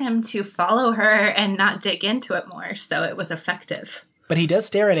gets him to follow her and not dig into it more. So it was effective. But he does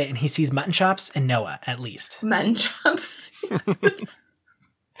stare at it and he sees mutton chops and Noah, at least. Mutton chops.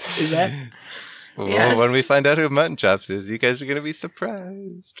 Is that? Well, Yes. when we find out who Mutton Chops is, you guys are going to be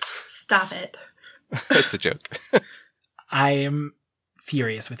surprised. Stop it. It's a joke. I am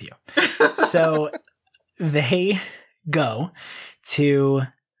furious with you. So they go to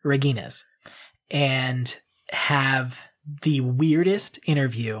Regina's and have the weirdest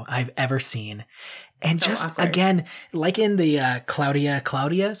interview I've ever seen. And So just awkward. again, like in the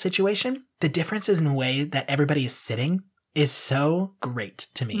Claudia situation, the differences in the way that everybody is sitting is so great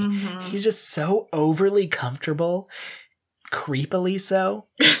to me. Mhm. He's just so overly comfortable, creepily so.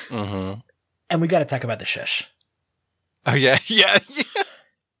 Mm-hmm. And we got to talk about the shush. Oh, yeah.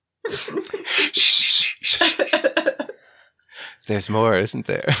 There's more, isn't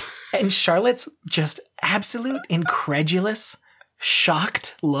there? And Charlotte's just absolute incredulous,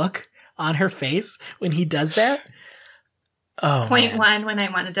 shocked look on her face when he does that. Oh, Point man. one, when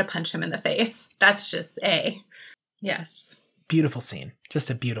I wanted to punch him in the face. That's just A. Yes. Beautiful scene. Just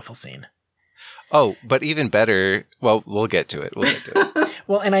a beautiful scene. Oh, but even better. Well, we'll get to it.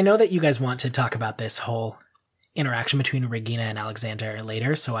 Well, and I know that you guys want to talk about this whole interaction between Regina and Alexander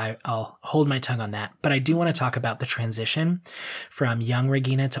later, so I'll hold my tongue on that. But I do want to talk about the transition from young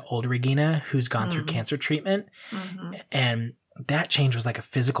Regina to old Regina, who's gone through cancer treatment. Mhm. And that change was like a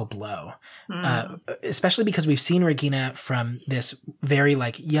physical blow, Mm. especially because we've seen Regina from this very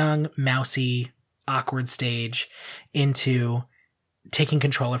like young, mousy, awkward stage into taking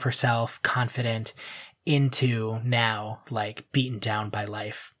control of herself, confident, into now like beaten down by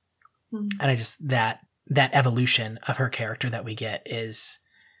life. Mm. And I just, that evolution of her character that we get is,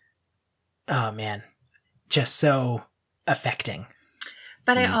 oh man, just so affecting.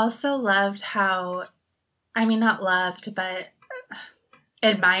 But I also loved how, I mean, not loved, but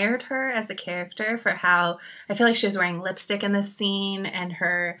admired her as a character for how I feel like she was wearing lipstick in this scene and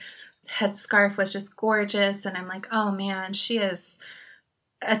her headscarf was just gorgeous. And I'm like, oh man, she is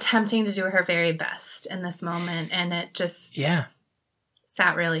attempting to do her very best in this moment. And it just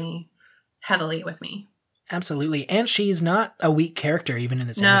sat really heavily with me. Absolutely. And she's not a weak character even in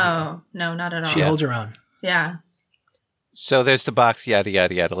this interview. No, not at all. She holds her own. Yeah. So there's the box, yada,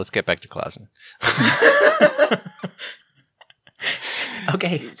 yada, yada. Let's get back to Clausen.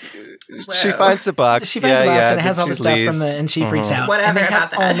 Okay. She finds the box. She finds the box and it then has all the she stuff leaves. from and she freaks out. Whatever And they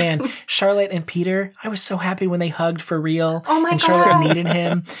about that. Oh man, Charlotte and Peter, I was so happy when they hugged for real. Oh my and Charlotte God. needed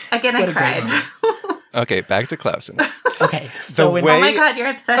him. Again, What I a great cried. Okay, back to Clausen. Okay. So The when way- Oh my God, your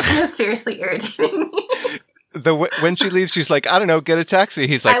obsession is seriously irritating me. When she leaves, she's like, I don't know, get a taxi.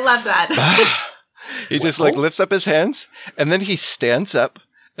 He's like, I love that. he just like lifts up his hands and then he stands up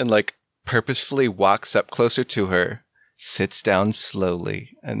and like purposefully walks up closer to her, sits down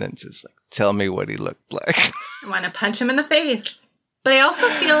slowly, and then says like, tell me what he looked like. I want to punch him in the face. But I also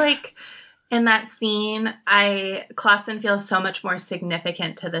feel like in that scene, Clausen feels so much more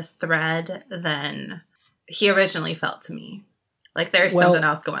significant to this thread than he originally felt to me. Like there's something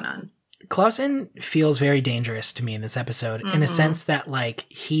else going on. Clausen feels very dangerous to me in this episode in the sense that like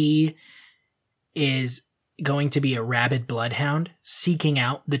he is going to be a rabid bloodhound seeking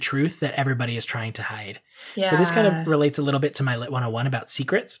out the truth that everybody is trying to hide. Yeah. So this kind of relates a little bit to my Lit 101 about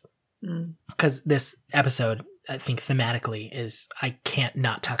secrets, because this episode, I think thematically is I can't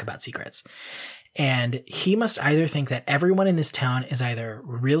not talk about secrets. And he must either think that everyone in this town is either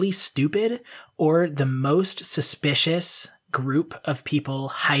really stupid or the most suspicious group of people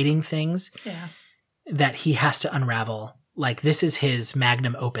hiding things that he has to unravel. Like this is his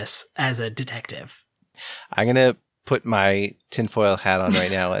magnum opus as a detective. I'm going to put my tinfoil hat on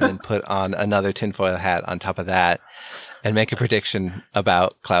right now and then put on another tinfoil hat on top of that and make a prediction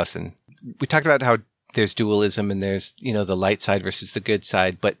about Clausen. We talked about how there's dualism and there's, you know, the light side versus the good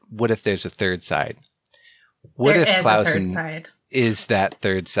side, but what if there's a third side? What There if is a third Clausen side. is that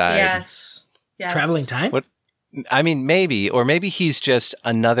third side? Yes. Traveling time? What? I mean, maybe, or maybe he's just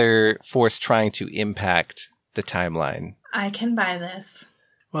another force trying to impact the timeline. I can buy this.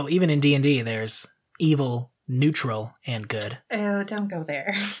 Well, even in D&D, there's evil, neutral, and good. Oh, don't go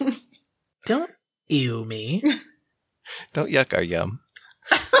there. Don't ew me. Don't yuck our yum.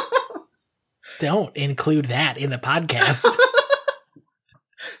 Don't include that in the podcast.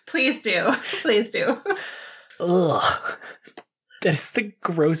 Please do. Please do. Ugh. That is the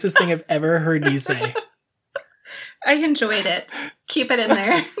grossest thing I've ever heard you say. I enjoyed it. Keep it in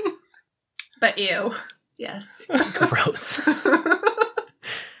there. But ew. Yes. Gross.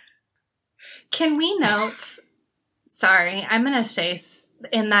 Can we note, sorry, I'm going to say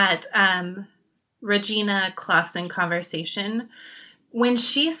in that Regina Clausen conversation, when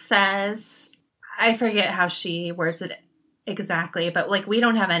she says, I forget how she words it exactly, but like we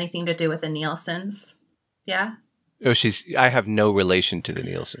don't have anything to do with the Nielsen's. Yeah? Oh, I have no relation to the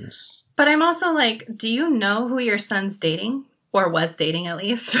Nielsen's. But I'm also like, do you know who your son's dating? Or was dating, at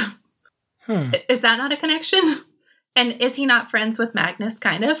least? Is that not a connection? And is he not friends with Magnus,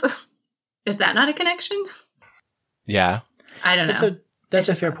 kind of? Is that not a connection? Yeah. I don't know. That's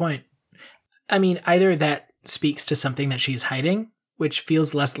a fair point. I mean, either that speaks to something that she's hiding, which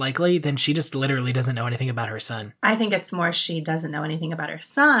feels less likely than she just literally doesn't know anything about her son. I think it's more she doesn't know anything about her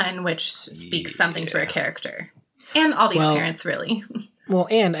son, which speaks something to her character. And all these parents, really. Well,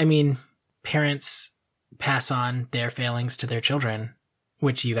 and I mean, parents pass on their failings to their children,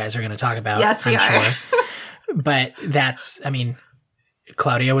 which you guys are going to talk about. Yes, we are. Sure. But I mean,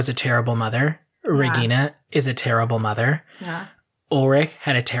 Claudia was a terrible mother. Yeah. Regina is a terrible mother. Yeah. Ulrich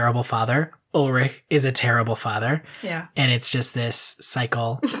had a terrible father. Ulrich is a terrible father. Yeah. And it's just this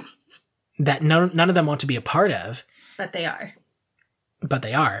cycle that none of them want to be a part of. But they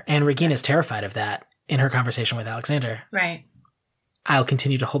are. And Regina's terrified of that in her conversation with Alexander. Right. I'll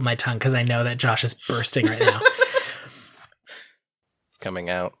continue to hold my tongue because I know that Josh is bursting right now. It's coming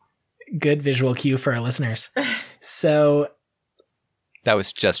out. Good visual cue for our listeners. So that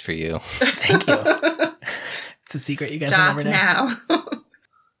was just for you. Thank you. It's a secret you guys Stop will never know. Now.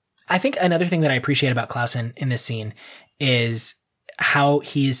 I think another thing that I appreciate about Clausen in this scene is how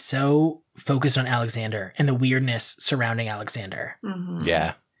he is so focused on Alexander and the weirdness surrounding Alexander. Mm-hmm.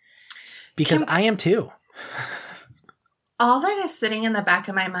 Yeah. Because I am too. All that is sitting in the back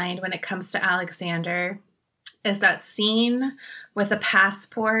of my mind when it comes to Alexander is that scene with a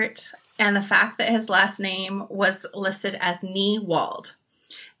passport and the fact that his last name was listed as Niewald.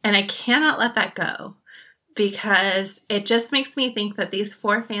 And I cannot let that go because it just makes me think that these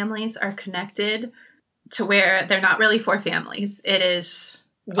four families are connected to where they're not really four families. It is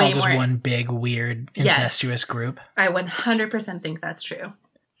way all just more one big, weird, incestuous group. I 100% think that's true.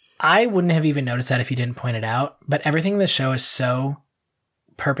 I wouldn't have even noticed that if you didn't point it out, but everything in the show is so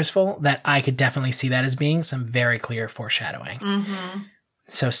purposeful that I could definitely see that as being some very clear foreshadowing. Mm-hmm.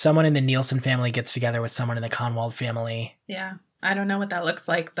 So someone in the Nielsen family gets together with someone in the Conwald family. Yeah. I don't know what that looks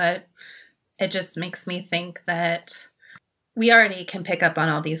like, but it just makes me think that we already can pick up on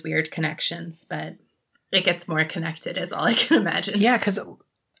all these weird connections, but it gets more connected is all I can imagine. Yeah, because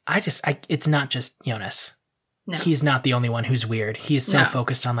it's not just Jonas. No. He's not the only one who's weird. He's so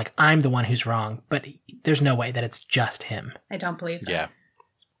focused on like, I'm the one who's wrong, but there's no way that it's just him. I don't believe that. Yeah.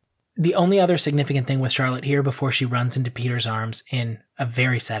 The only other significant thing with Charlotte here before she runs into Peter's arms in a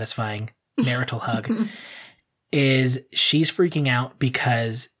very satisfying marital hug is she's freaking out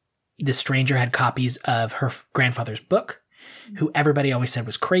because the stranger had copies of her grandfather's book, who everybody always said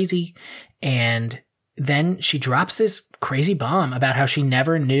was crazy. And then she drops this crazy bomb about how she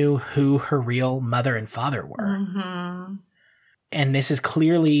never knew who her real mother and father were. Mm-hmm. And this is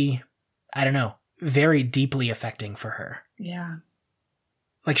clearly, I don't know, very deeply affecting for her. Yeah.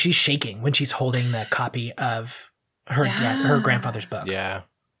 Like she's shaking when she's holding the copy of her grandfather's book. Yeah.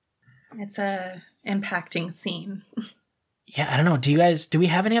 It's a impacting scene. Yeah, I don't know. Do we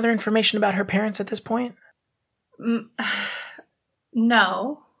have any other information about her parents at this point?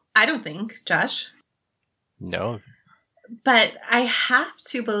 No, I don't think, Josh. No. But I have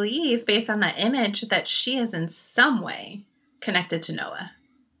to believe, based on that image, that she is in some way connected to Noah.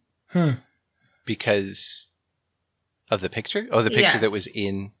 Because of the picture? Oh, the picture that was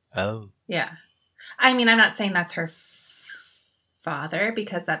in... Oh. Yeah. I mean, I'm not saying that's her father,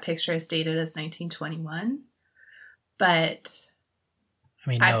 because that picture is dated as 1921. But... I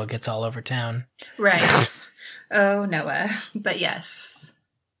mean, Noah gets all over town. Right. Oh, Noah. But yes.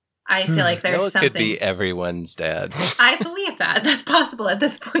 I feel like there's Noah something... could be everyone's dad. I believe that. That's possible at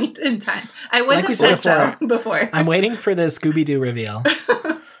this point in time. I wouldn't have said so before. I'm waiting for the Scooby-Doo reveal.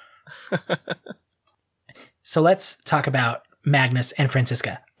 So let's talk about Magnus and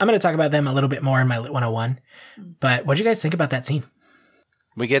Franziska. I'm going to talk about them a little bit more in my Lit 101. But what do you guys think about that scene?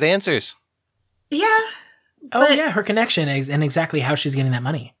 We get answers. Yeah. Oh, yeah, her connection and exactly how she's getting that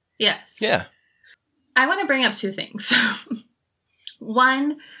money. Yes. Yeah. I want to bring up two things.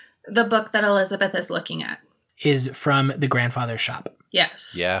 One, the book that Elizabeth is looking at is from the grandfather's shop.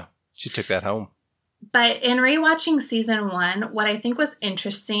 Yes. Yeah. She took that home. But in rewatching season 1, what I think was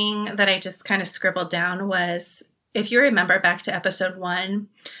interesting that I just kind of scribbled down was, if you remember back to episode 1,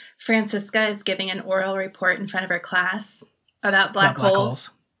 Franziska is giving an oral report in front of her class about black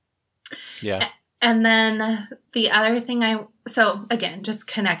holes. Yeah. And then the other thing so again, just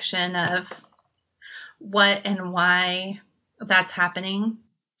connection of what and why that's happening.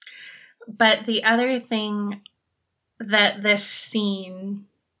 But the other thing that this scene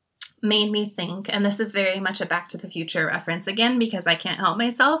made me think, and this is very much a Back to the Future reference again, because I can't help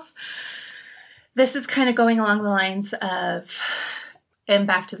myself, this is kind of going along the lines of in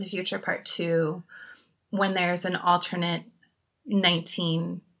Back to the Future Part 2, when there's an alternate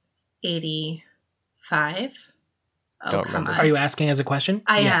 1985. Oh, Don't come remember. on. Are you asking as a question?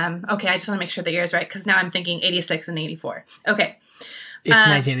 I Yes. am. Okay, I just want to make sure the year is right, because now I'm thinking 86 and 84. Okay. It's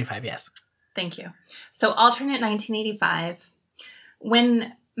 1985, yes. Thank you. So alternate 1985,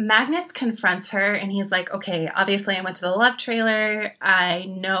 when Magnus confronts her and he's like, okay, obviously I went to the love trailer. I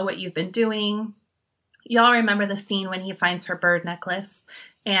know what you've been doing. Y'all remember the scene when he finds her bird necklace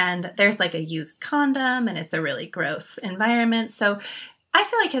and there's like a used condom and it's a really gross environment. So I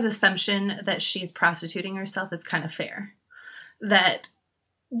feel like his assumption that she's prostituting herself is kind of fair. That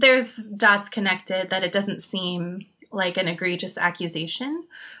there's dots connected, that it doesn't seem like an egregious accusation.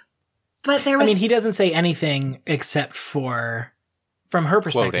 But there was... I mean, he doesn't say anything except for, from her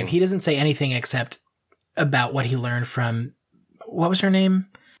perspective, Quoting. he doesn't say anything except about what he learned from, what was her name?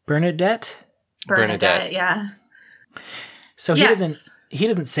 Bernadette? Bernadette, yeah. So Yes. he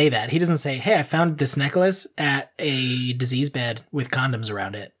doesn't say that. He doesn't say, hey, I found this necklace at a disease bed with condoms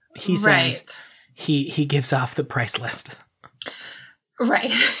around it. He says he gives off the price list.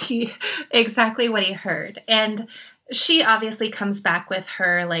 Right. Exactly what he heard. And she obviously comes back with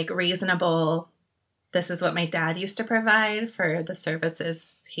her like reasonable, this is what my dad used to provide for the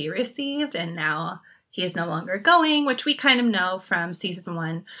services he received, and now he is no longer going, which we kind of know from season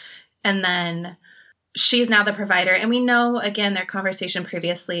 1. And then she's now the provider. And we know, again, their conversation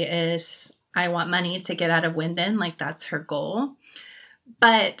previously is, I want money to get out of Wyndon. Like, that's her goal.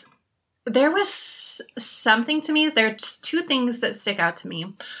 But there was something to me. There are 2 things that stick out to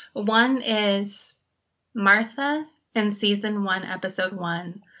me. One is Martha in season 1, episode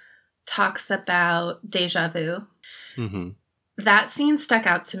 1, talks about deja vu. Mm-hmm. That scene stuck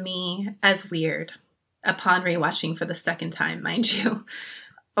out to me as weird upon rewatching for the second time, mind you,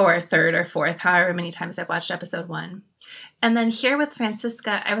 or third or fourth, however many times I've watched episode 1. And then here with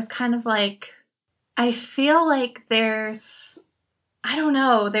Francisca, I was kind of like, I feel like there's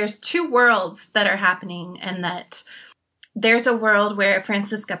 2 worlds that are happening, and that there's a world where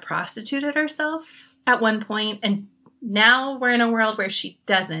Francisca prostituted herself at one point, and now we're in a world where she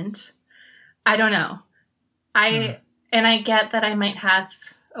doesn't. I don't know. And I get that I might have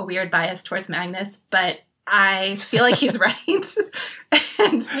a weird bias towards Magnus, but I feel like he's right.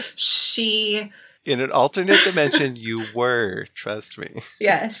 And she... In an alternate dimension, you were. Trust me.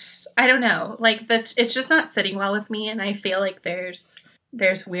 Yes. I don't know. Like, this, it's just not sitting well with me, and I feel like there's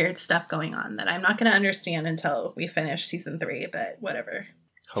weird stuff going on that I'm not going to understand until we finish season 3, but whatever.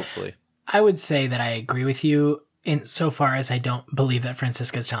 Hopefully. I would say that I agree with you in so far as I don't believe that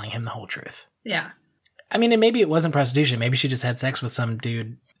Francisca is telling him the whole truth. Yeah. I mean, and maybe it wasn't prostitution. Maybe she just had sex with some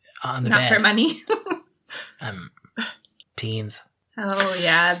dude on the Not bed. for money. Teens. Oh,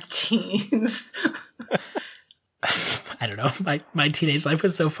 yeah, the teens. I don't know. My teenage life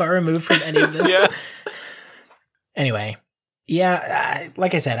was so far removed from any of this. Yeah. Anyway, yeah,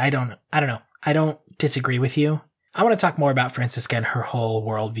 like I said, I don't know. I don't disagree with you. I want to talk more about Francisca and her whole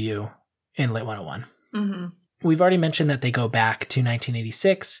worldview in Lit 101. Mm-hmm. We've already mentioned that they go back to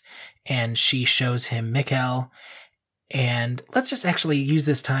 1986 and she shows him Mikkel. And let's just actually use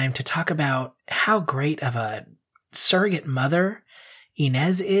this time to talk about how great of a surrogate mother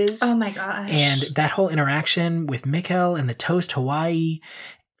Inez is. Oh my gosh. And that whole interaction with Mikkel and the toast Hawaii.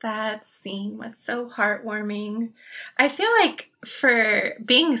 That scene was so heartwarming. I feel like for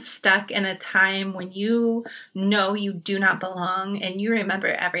being stuck in a time when you know you do not belong and you remember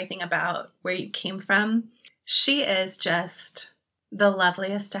everything about where you came from, she is just the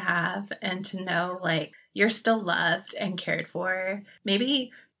loveliest to have, and to know like you're still loved and cared for.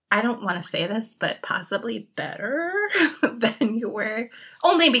 Maybe, I don't want to say this, but possibly better than you were,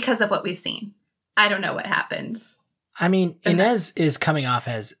 only because of what we've seen. I don't know what happened. I mean, Inez is coming off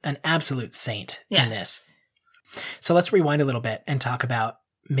as an absolute saint in this. So let's rewind a little bit and talk about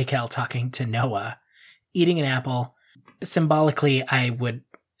Mikkel talking to Noah, eating an apple. Symbolically, I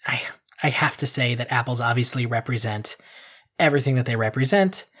have to say that apples obviously represent everything that they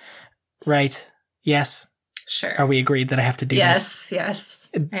represent, right? Yes? Sure. Are we agreed that I have to do this? Yes.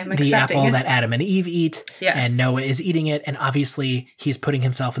 I'm The accepting apple it. that Adam and Eve eat, Yes. and Noah is eating it, and obviously he's putting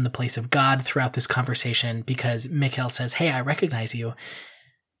himself in the place of God throughout this conversation because Mikkel says, hey, I recognize you.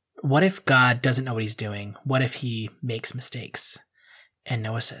 What if God doesn't know what he's doing? What if he makes mistakes? And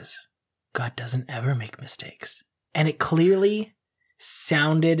Noah says, God doesn't ever make mistakes. And it clearly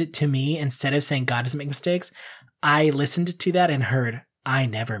sounded to me, instead of saying God doesn't make mistakes, I listened to that and heard, I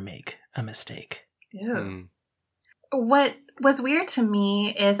never make a mistake. Ew. Mm. What was weird to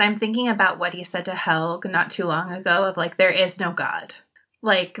me is I'm thinking about what he said to Helg not too long ago of like, there is no God.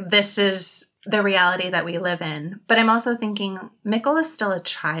 like this is the reality that we live in. But I'm also thinking Mikkel is still a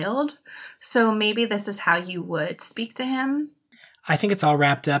child, so maybe this is how you would speak to him. I think it's all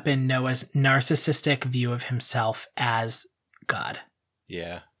wrapped up in Noah's narcissistic view of himself as God.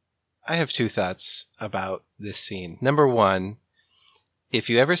 Yeah. I have 2 thoughts about this scene. Number 1,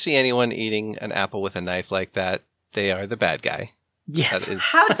 if you ever see anyone eating an apple with a knife like that, they are the bad guy. Yes.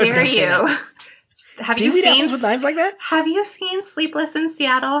 How dare you? Do you eat apples with knives like that? Have you seen Sleepless in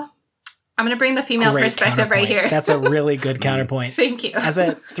Seattle? I'm going to bring the female perspective right here. That's a really good counterpoint. Thank you. As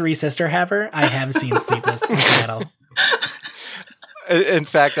a 3-sister haver, I have seen Sleepless in Seattle. In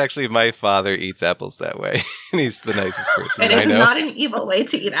fact, actually, my father eats apples that way, and he's the nicest person It I is know. not an evil way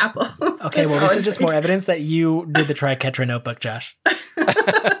to eat apples. Okay, well, this is just more evidence that you did the Triquetra Notebook, Josh.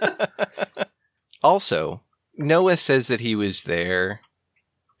 Also, Noah says that he was there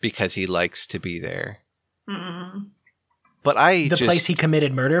because he likes to be there. Mm. But The place he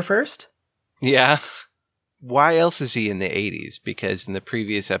committed murder first? Yeah. Why else is he in the 80s? Because in the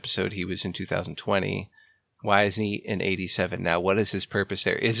previous episode, he was in 2020. Why isn't he in 87 now? What is his purpose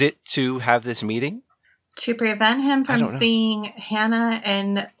there? Is it to have this meeting? To prevent him I from don't know. seeing Hannah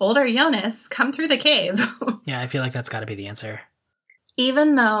and older Jonas come through the cave. Yeah, I feel like that's got to be the answer.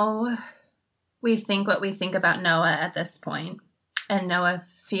 Even though we think what we think about Noah at this point, and Noah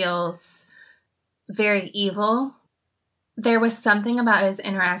feels very evil, there was something about his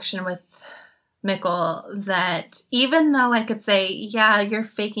interaction with Mikkel that even though I could say, yeah, you're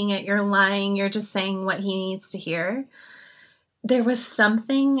faking it, you're lying, you're just saying what he needs to hear, there was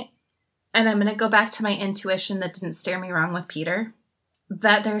something, and I'm going to go back to my intuition that didn't steer me wrong with Peter,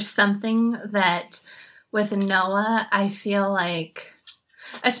 that there's something that with Noah, I feel like,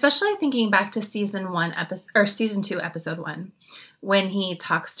 especially thinking back to season 2, episode 1, when he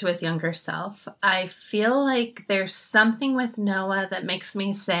talks to his younger self, I feel like there's something with Noah that makes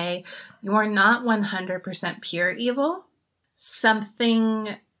me say, you're not 100% pure evil. Something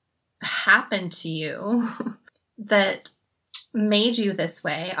happened to you that made you this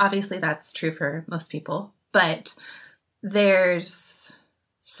way. Obviously, that's true for most people, but there's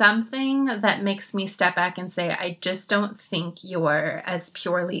something that makes me step back and say, I just don't think you're as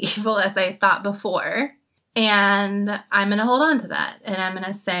purely evil as I thought before. And I'm going to hold on to that. And I'm going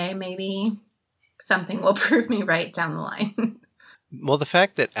to say maybe something will prove me right down the line. Well, the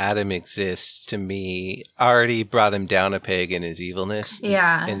fact that Adam exists, to me, already brought him down a peg in his evilness.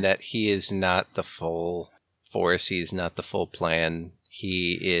 Yeah. In that he is not the full force. He is not the full plan.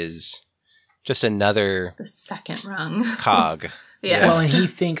 He is just another The second rung. cog. Yes. Well, and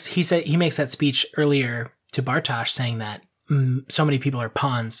he makes that speech earlier to Bartosz saying that so many people are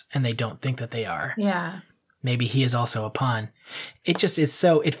pawns and they don't think that they are. Yeah. Maybe he is also a pawn. It just is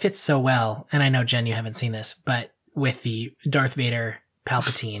it fits so well. And I know, Jen, you haven't seen this, but with the Darth Vader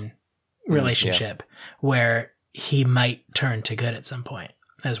Palpatine relationship where he might turn to good at some point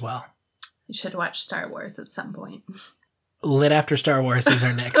as well. You should watch Star Wars at some point. Lit After Star Wars is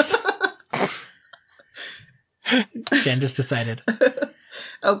our next. Jen just decided.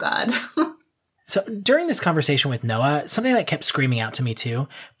 Oh, God. So during this conversation with Noah, something that kept screaming out to me too.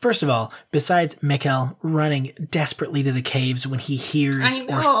 First of all, besides Mikkel running desperately to the caves when he hears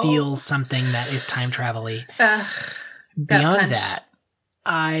or feels something that is time travel-y, beyond that,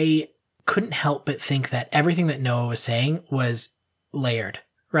 I couldn't help but think that everything that Noah was saying was layered,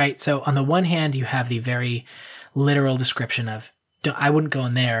 right? So on the one hand, you have the very literal description of, I wouldn't go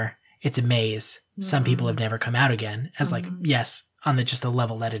in there. It's a maze. Some people have never come out again. As like, yes, on just the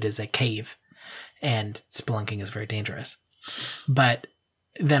level that it is a cave. And spelunking is very dangerous. But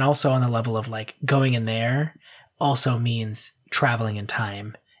then also on the level of like going in there also means traveling in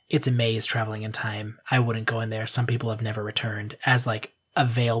time. It's a maze traveling in time. I wouldn't go in there. Some people have never returned as like a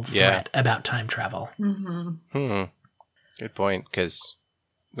veiled threat about time travel. Good point, because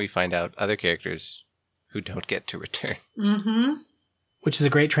we find out other characters who don't get to return. Which is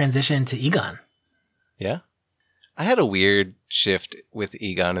a great transition to Egon. Yeah. I had a weird shift with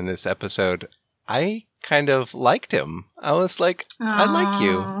Egon in this episode. I kind of liked him. I was like, I like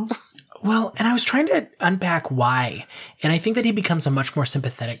you. Well, and I was trying to unpack why. And I think that he becomes a much more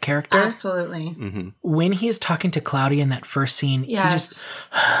sympathetic character. Absolutely. When he is talking to Claudia in that first scene, he's just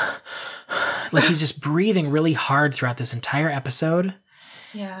he's just breathing really hard throughout this entire episode.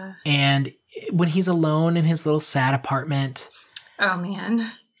 Yeah. And when he's alone in his little sad apartment. Oh,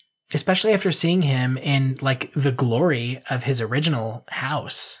 man. Especially after seeing him in like the glory of his original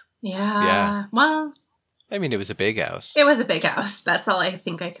house. Yeah. Well, I mean, it was a big house. it was a big house. That's all I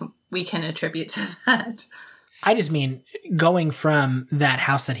think we can attribute to that. I just mean going from that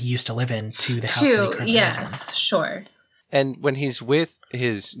house that he used to live in to the house that he currently lives in. Yes, sure. And when he's with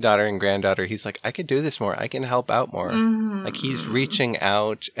his daughter and granddaughter, he's like, I could do this more. I can help out more. Mhm. Like, he's reaching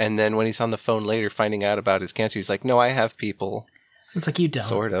out. And then when he's on the phone later finding out about his cancer, he's like, no, I have people. It's like, you don't,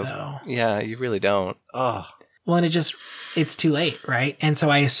 Sort of. though. Yeah, you really don't. Oh. Well, and it's too late, right? And so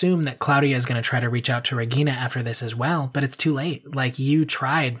I assume that Claudia is going to try to reach out to Regina after this as well, but it's too late. Like, you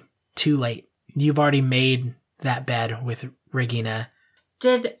tried too late. You've already made that bed with Regina.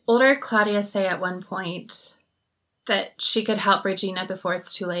 Did older Claudia say at one point that she could help Regina before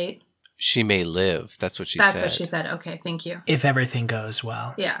it's too late? She may live. That's what she said. That's what she said. Okay, thank you. If everything goes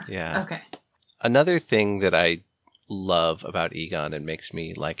well. Yeah. Yeah. Okay. Another thing that I love about Egon and makes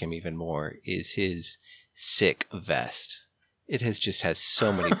me like him even more is his sick vest. It has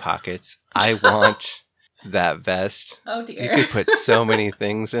so many pockets. I want that vest. Oh, You dear. could put so many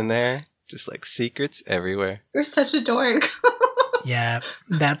things in there. Just like secrets everywhere. You're such a dork. Yeah,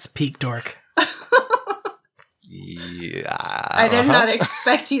 that's peak dork. Yeah. I did not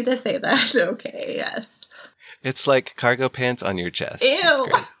expect you to say that. Okay, yes. It's like cargo pants on your chest. Ew. It's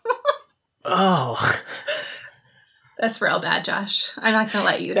great. Oh, That's real bad, Josh. I'm not going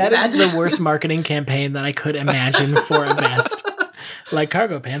to let you that do that. is the worst marketing campaign that I could imagine for a vest. Like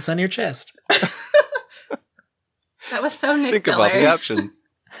cargo pants on your chest. That was so Nick Think Miller. about the options.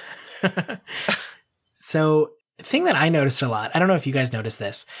 So, thing that I noticed a lot, I don't know if you guys noticed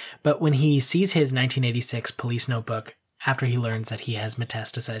this, but when he sees his 1986 police notebook after he learns that he has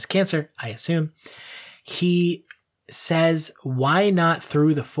metastasized cancer, I assume, he says, why not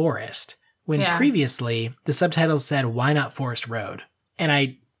through the forest? When Yeah. previously the subtitles said, why not Forest Road? And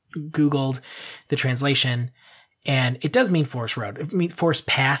I Googled the translation, and it does mean Forest Road. It means Forest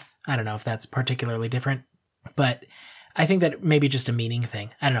Path. I don't know if that's particularly different, but I think that maybe just a meaning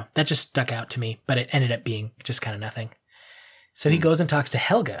thing. I don't know. That just stuck out to me, but it ended up being just kind of nothing. So he goes and talks to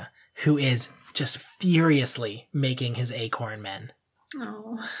Helga, who is just furiously making his acorn men.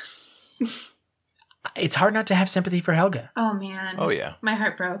 Oh. It's hard not to have sympathy for Helga. Oh, man. Oh, yeah. My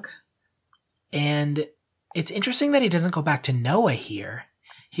heart broke. And it's interesting that he doesn't go back to Noah here.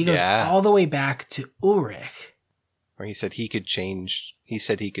 He goes Yeah. all the way back to Ulrich. Or he said he could change. He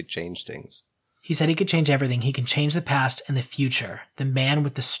said he could change things. He said he could change everything. He can change the past and the future, the man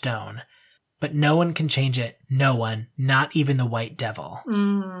with the stone. But no one can change it. No one, not even the white devil.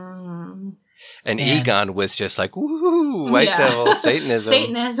 Mm. And And- Egon was just like, woo, white Yeah. devil, Satanism.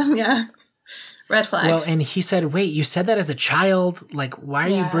 Satanism, yeah. Red flag. Well, and he said, wait, you said that as a child? Like, why are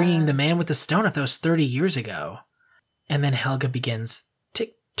you Yeah. bringing the man with the stone up? That was 30 years ago. And then Helga begins,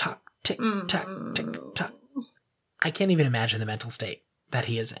 tick, tock, tick, tock, tick, tock. I can't even imagine the mental state that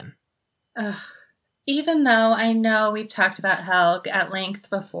he is in. Ugh. Even though I know we've talked about Helg at length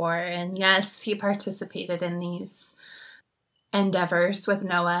before, and yes, he participated in these endeavors with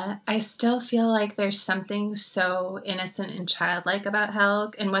Noah, I still feel like there's something so innocent and childlike about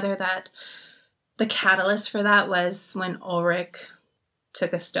Helg, and whether that the catalyst for that was when Ulrich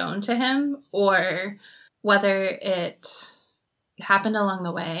took a stone to him, or whether it happened along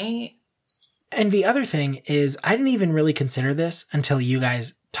the way. And the other thing is, I didn't even really consider this until you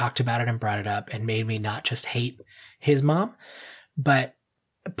guys talked about it and brought it up and made me not just hate his mom. But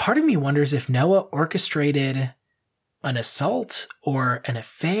part of me wonders if Noah orchestrated an assault or an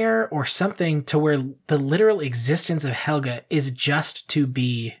affair or something to where the literal existence of Helga is just to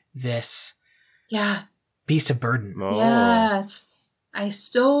be this Yeah. beast of burden. Oh, Yes. I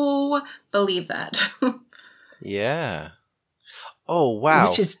so believe that. yeah. Oh, wow.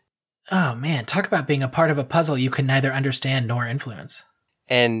 Which is, oh man, talk about being a part of a puzzle you can neither understand nor influence.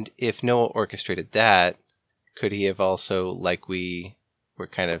 And if Noah orchestrated that, could he have also, like we were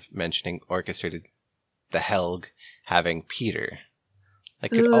kind of mentioning, orchestrated the Helg having Peter?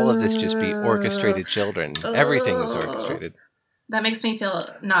 Like, could all of this just be orchestrated children? Everything was orchestrated. That makes me feel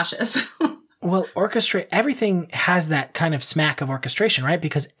nauseous. Well, everything has that kind of smack of orchestration, right?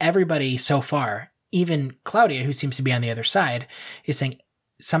 Because everybody so far, even Claudia, who seems to be on the other side, is saying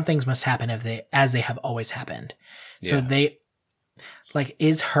some things must happen as they have always happened. So Yeah.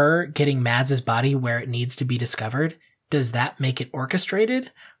 is her getting Mads' body where it needs to be discovered? Does that make it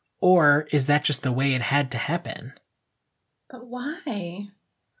orchestrated? Or is that just the way it had to happen? But why?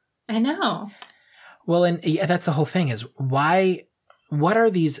 I know. Well, and yeah, that's the whole thing is what are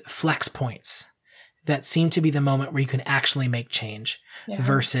these flex points that seem to be the moment where you can actually make change Yeah.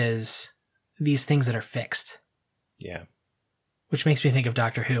 versus these things that are fixed? Yeah. Which makes me think of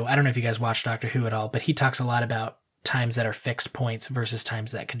Doctor Who. I don't know if you guys watch Doctor Who at all, but he talks a lot about times that are fixed points versus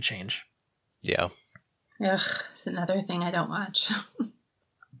times that can change. Yeah. Ugh, it's another thing I don't watch.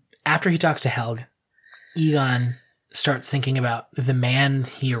 After he talks to Helg, Egon starts thinking about the man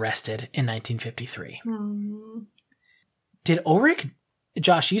he arrested in 1953. Did Ulrich,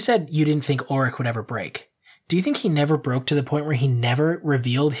 Josh, you said you didn't think Ulrich would ever break. Do you think he never broke to the point where he never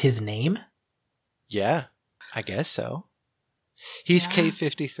revealed his name? Yeah, I guess so. He's Yeah.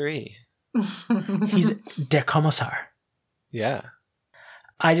 K-53. He's Der Kommissar. Yeah.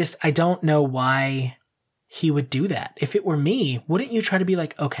 I don't know why he would do that. If it were me, wouldn't you try to be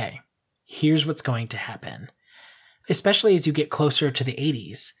like, okay, here's what's going to happen? Especially as you get closer to the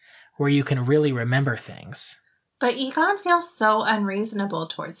 80s, where you can really remember things. But Egon feels so unreasonable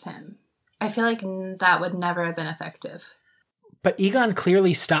towards him. I feel like that would never have been effective. But Egon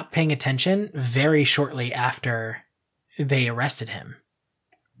clearly stopped paying attention very shortly after they arrested him.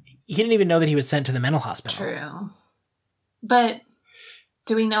 He didn't even know that he was sent to the mental hospital. True. But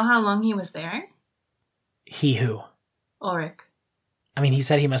do we know how long he was there? He who? Ulrich. I mean, he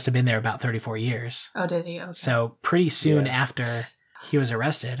said he must have been there about 34 years. Oh, did he? Okay. So pretty soon Yeah. after he was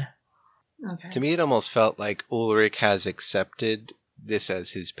arrested. Okay. To me, it almost felt like Ulrich has accepted this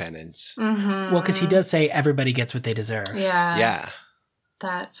as his penance. Mm-hmm. Well, because he does say everybody gets what they deserve. Yeah. Yeah.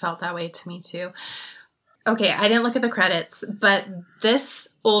 That felt that way to me too. Okay, I didn't look at the credits, but this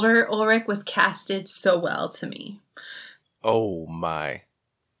older Ulrich was casted so well to me. Oh, my.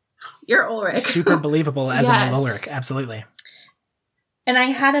 You're Ulrich. Super believable as Yes. an Ulrich. Absolutely. And I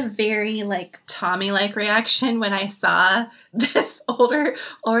had a very Tommy-like reaction when I saw this older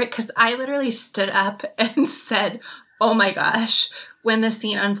Ulrich, because I literally stood up and said, oh my gosh, when the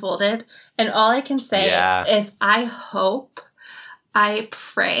scene unfolded. And all I can say is I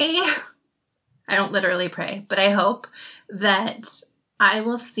pray, I don't literally pray, but I hope that I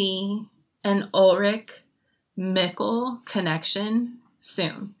will see an Ulrich Mikkel connection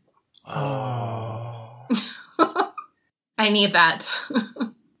soon. Oh. I need that.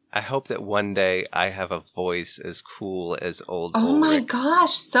 I hope that one day I have a voice as cool as old Oh my Ulrich.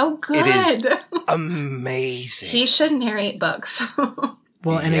 gosh, so good. It is amazing. He should narrate books.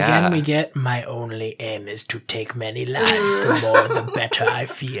 Well, and Yeah. again, we get my only aim is to take many lives. The more, the better I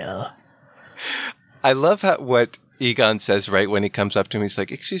feel. I love what Egon says right when he comes up to him. He's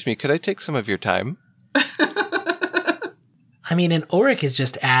like, excuse me, could I take some of your time? I mean, and Ulrich is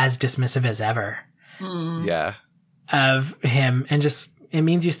just as dismissive as ever Mm. Yeah. of him. And just, it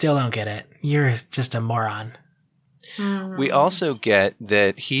means you still don't get it. You're just a moron. Mm. We also get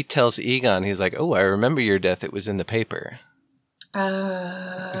that he tells Egon, he's like, oh, I remember your death. It was in the paper.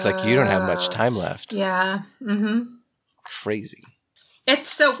 It's like, you don't have much time left. Yeah. Mm-hmm. Crazy. It's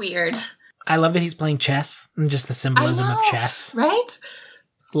so weird. I love that he's playing chess and just the symbolism I of know, chess. Right?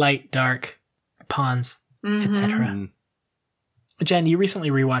 Light, dark, pawns, Mhm. etc. Mm. Jen, you recently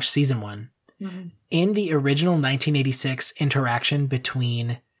rewatched season 1. Mhm. In the original 1986 interaction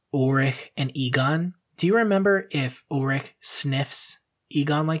between Ulrich and Egon, do you remember if Ulrich sniffs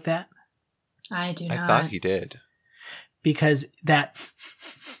Egon like that? I do I not. thought he did. Because that,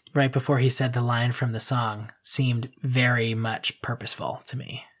 right before he said the line from the song, seemed very much purposeful to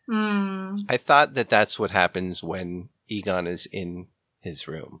me. Mm. I thought that that's what happens when Egon is in his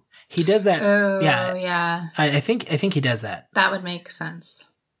room. He does that. Oh, yeah. yeah. I think he does that. That would make sense.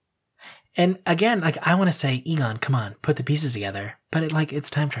 And again, I want to say, Egon, come on, put the pieces together. But it's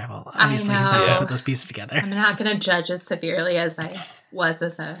time travel. Obviously, he's not going know. to put those pieces together. I'm not going to judge as severely as I was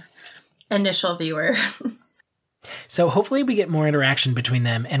as a initial viewer. So hopefully we get more interaction between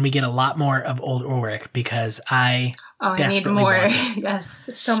them and we get a lot more of old Ulrich because I Oh, I need Desperately more. want it. Yes,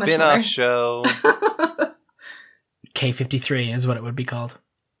 so much Spin-off more. show. K-53 is what it would be called.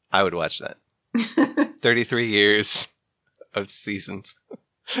 I would watch that. 33 years of seasons.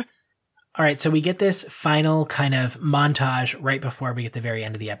 All right, so we get this final kind of montage right before we get to the very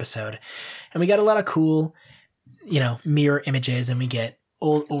end of the episode. And we got a lot of cool, mirror images, and we get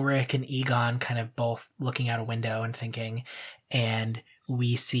old Ulrich and Egon kind of both looking out a window and thinking. And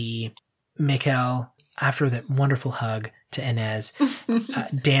we see Mikkel, after that wonderful hug to Inez,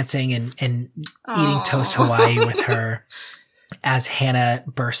 dancing and eating toast Hawaii with her as Hannah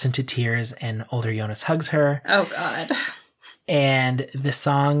bursts into tears and older Jonas hugs her. Oh, God. And the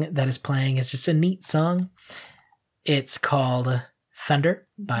song that is playing is just a neat song. It's called Thunder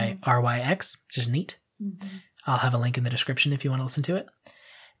by RYX, which is neat. Mm-hmm. I'll have a link in the description if you want to listen to it.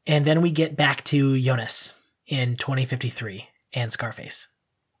 And then we get back to Jonas in 2053 and Scarface.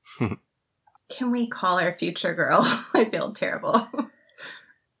 Can we call her Future Girl? I feel terrible.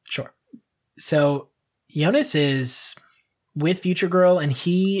 Sure. So Jonas is with Future Girl and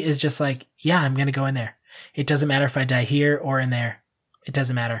he is just like, yeah, I'm going to go in there. It doesn't matter if I die here or in there. It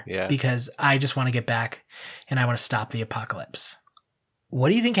doesn't matter. Yeah. Because I just want to get back and I want to stop the apocalypse. What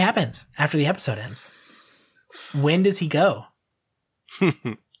do you think happens after the episode ends? When does he go?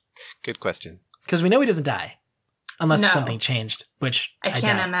 Good question. Because we know he doesn't die. Unless No. something changed, which I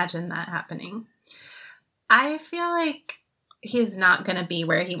can't doubt. imagine that happening. I feel like he's not going to be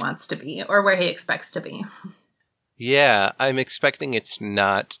where he wants to be or where he expects to be. Yeah, I'm expecting it's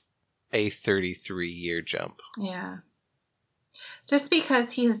not a 33-year jump. Yeah. Just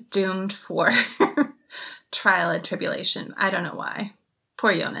because he's doomed for trial and tribulation. I don't know why.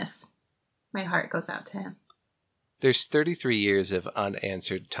 Poor Jonas. My heart goes out to him. There's 33 years of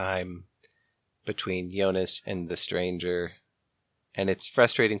unanswered time between Jonas and the stranger, and it's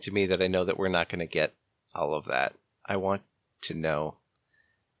frustrating to me that I know that we're not going to get all of that. I want to know.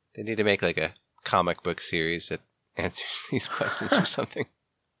 They need to make like a comic book series that answers these questions or something.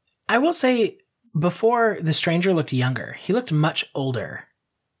 I will say, before the stranger looked younger, he looked much older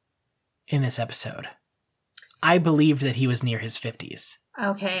in this episode. I believed that he was near his 50s.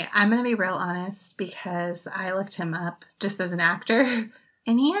 Okay, I'm going to be real honest because I looked him up just as an actor,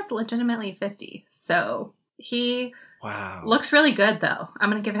 and he is legitimately 50. So he Wow. looks really good, though. I'm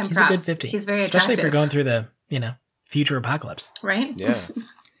going to give him He's props. a good 50. He's very Especially attractive. if you're going through the, future apocalypse. Right? Yeah.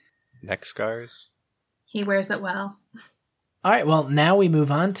 Neck scars. He wears it well. All right, well, now we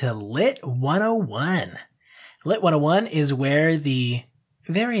move on to Lit 101. Lit 101 is where the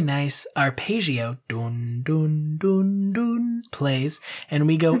very nice arpeggio dun dun dun dun plays, and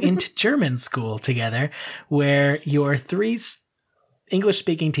we go into German school together, where your three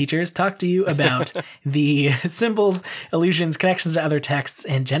English-speaking teachers talk to you about the symbols, allusions, connections to other texts,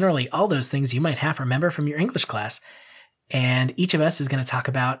 and generally all those things you might half remember from your English class. And each of us is going to talk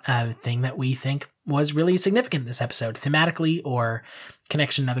about a thing that we think was really significant in this episode, thematically or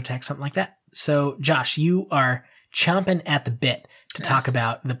connection to other text, something like that. So, Josh, you are chomping at the bit to talk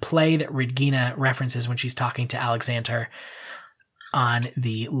about the play that Regina references when she's talking to Alexander on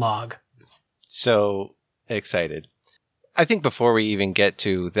the log. So excited. I think before we even get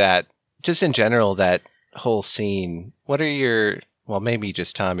to that, just in general, that whole scene, what are your, well, maybe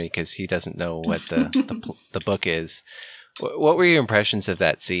just Tommy, because he doesn't know what the book is. What were your impressions of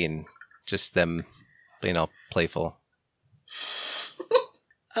that scene? Just them being all playful.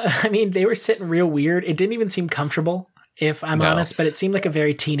 I mean, they were sitting real weird. It didn't even seem comfortable, if I'm honest, but it seemed like a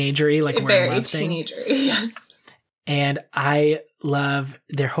very teenagery, like we're in love thing. Very teenager, yes. And I love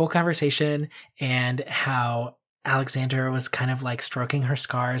their whole conversation and how Alexander was kind of like stroking her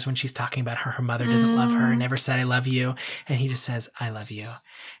scars when she's talking about her mother doesn't love her, never said I love you. And he just says, I love you.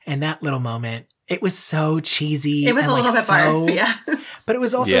 And that little moment, it was so cheesy. It was a little bit barf, yeah. But it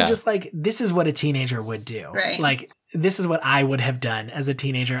was also just like, this is what a teenager would do. Right. Like, this is what I would have done as a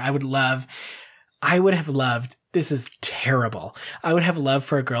teenager. I would have loved, this is terrible. I would have loved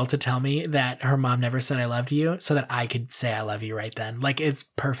for a girl to tell me that her mom never said I loved you so that I could say I love you right then. Like, it's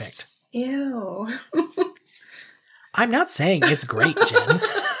perfect. Ew. I'm not saying it's great, Jen.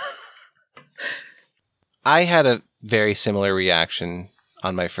 I had a very similar reaction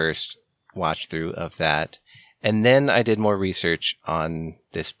on my first watch through of that. And then I did more research on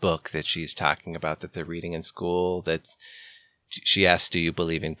this book that she's talking about that they're reading in school. That she asked, do you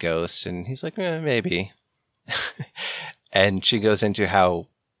believe in ghosts? And he's like, maybe. And she goes into how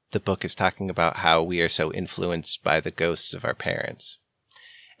the book is talking about how we are so influenced by the ghosts of our parents.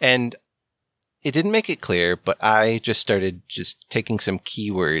 And it didn't make it clear, but I just started just taking some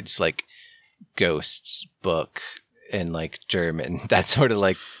keywords like ghosts book and like German, that sort of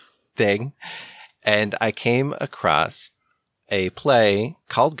like thing. And I came across a play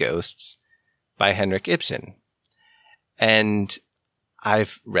called Ghosts by Henrik Ibsen. And I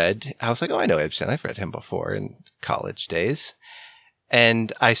was like, oh, I know Ibsen. I've read him before in college days.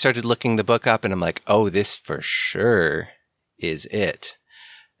 And I started looking the book up and I'm like, oh, this for sure is it.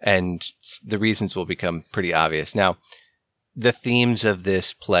 And the reasons will become pretty obvious. Now, the themes of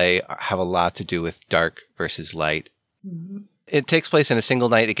this play have a lot to do with dark versus light. Mm-hmm. It takes place in a single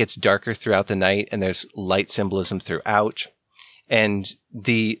night. It gets darker throughout the night, and there's light symbolism throughout. And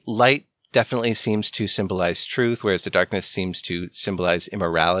the light definitely seems to symbolize truth, whereas the darkness seems to symbolize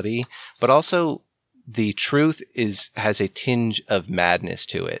immorality. But also, the truth has a tinge of madness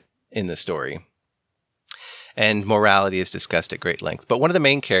to it in the story. And morality is discussed at great length. But one of the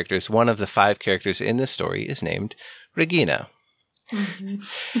main characters, one of the 5 characters in this story, is named Regina.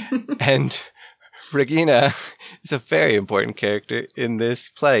 Mm-hmm. And Regina is a very important character in this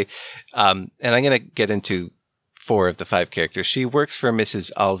play. And I'm going to get into 4 of the 5 characters. She works for Mrs.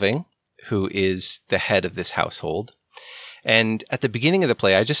 Alving, who is the head of this household. And at the beginning of the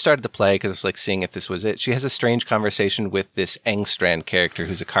play, I just started the play because I was like seeing if this was it. She has a strange conversation with this Engstrand character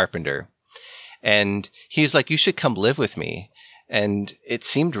who's a carpenter. And he's like, you should come live with me. And it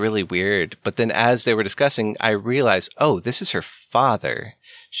seemed really weird. But then as they were discussing, I realized, oh, this is her father.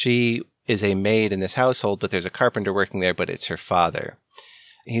 She is a maid in this household, but there's a carpenter working there, but it's her father.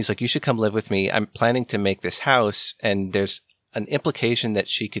 He's like, you should come live with me. I'm planning to make this house. And there's an implication that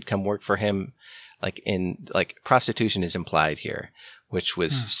she could come work for him. Like prostitution is implied here, which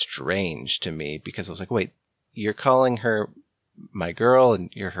was strange to me because I was like, wait, you're calling her my girl and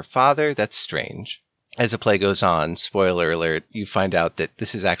you're her father? That's strange. As the play goes on, spoiler alert, you find out that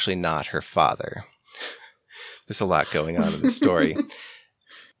this is actually not her father. There's a lot going on in the story.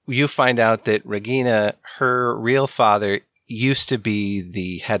 You find out that Regina, her real father, used to be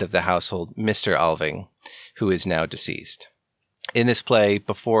the head of the household, Mr. Alving, who is now deceased. In this play,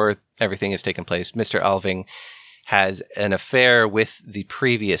 before everything has taken place, Mr. Alving has an affair with the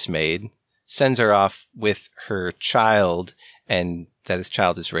previous maid, sends her off with her child, and that his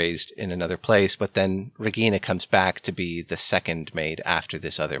child is raised in another place, but then Regina comes back to be the second maid after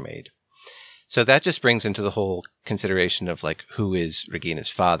this other maid. So that just brings into the whole consideration of like who is Regina's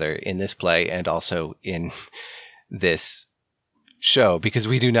father in this play and also in this show, because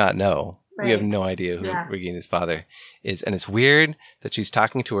we do not know. Right. We have no idea who Regina's father is. And it's weird that she's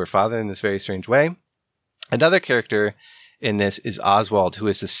talking to her father in this very strange way. Another character in this is Oswald, who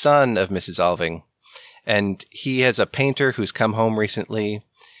is the son of Mrs. Alving. And he has a painter who's come home recently.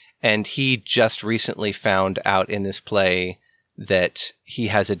 And he just recently found out in this play that he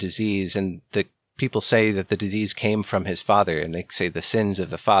has a disease. And the people say that the disease came from his father. And they say the sins of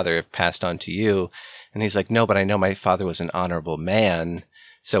the father have passed on to you. And he's like, no, but I know my father was an honorable man.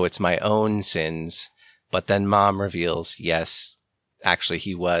 So it's my own sins. But then mom reveals, yes, actually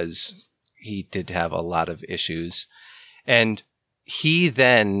he did have a lot of issues. And he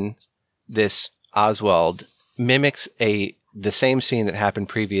then, this Oswald, mimics the same scene that happened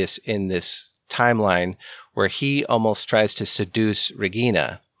previous in this timeline where he almost tries to seduce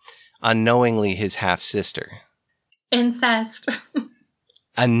Regina, unknowingly his half-sister. Incest.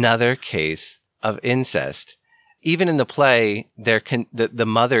 Another case of incest. Even in the play, the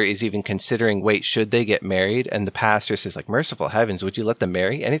mother is even considering, wait, should they get married? And the pastor says, like, merciful heavens, would you let them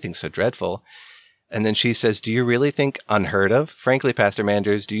marry? Anything so dreadful. And then she says, do you really think unheard of? Frankly, Pastor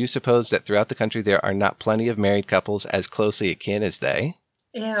Manders, do you suppose that throughout the country there are not plenty of married couples as closely akin as they?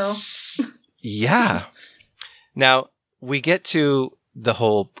 Ew. Yeah. Now, we get to the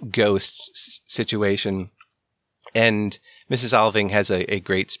whole ghosts situation. And Mrs. Alving has a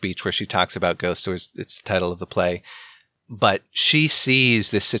great speech where she talks about ghosts, or it's the title of the play. But she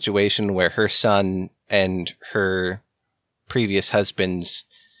sees this situation where her son and her previous husband's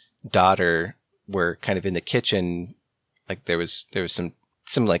daughter were kind of in the kitchen, like there was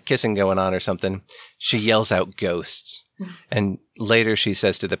some like kissing going on or something. She yells out ghosts. And later she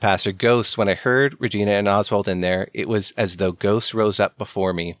says to the pastor, ghosts, when I heard Regina and Oswald in there, it was as though ghosts rose up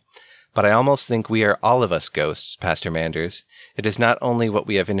before me. But I almost think we are all of us ghosts, Pastor Manders. It is not only what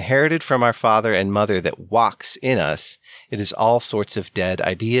we have inherited from our father and mother that walks in us, it is all sorts of dead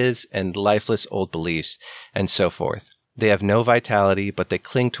ideas and lifeless old beliefs, and so forth. They have no vitality, but they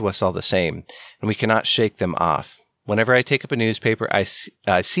cling to us all the same, and we cannot shake them off. Whenever I take up a newspaper, I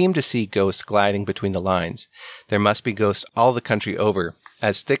seem to see ghosts gliding between the lines. There must be ghosts all the country over,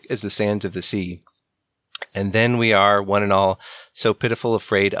 as thick as the sands of the sea. And then we are, one and all, so pitiful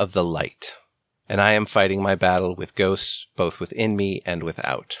afraid of the light. And I am fighting my battle with ghosts, both within me and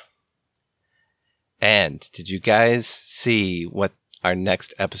without. And did you guys see what our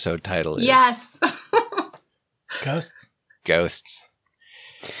next episode title is? Yes. Ghosts. Ghosts.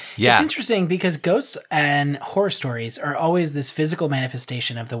 Yeah. It's interesting because ghosts and horror stories are always this physical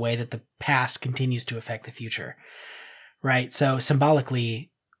manifestation of the way that the past continues to affect the future. Right? So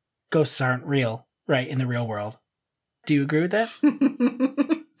symbolically, ghosts aren't real. Right, in the real world. Do you agree with that?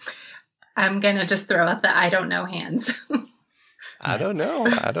 I'm going to just throw up the I don't know hands. I don't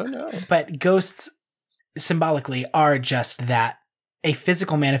know. But ghosts symbolically are just that, a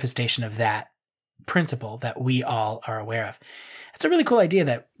physical manifestation of that principle that we all are aware of. It's a really cool idea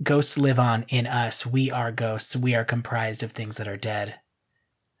that ghosts live on in us. We are ghosts. We are comprised of things that are dead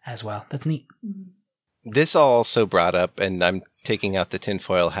as well. That's neat. This also brought up, and I'm taking out the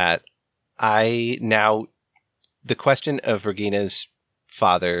tinfoil hat, the question of Regina's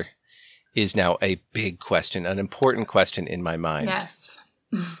father is now a big question, an important question in my mind. Yes.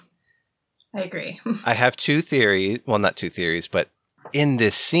 I agree. I have two theories. Well, not two theories, but in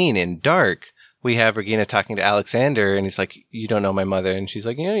this scene in Dark, we have Regina talking to Alexander, and he's like, you don't know my mother. And she's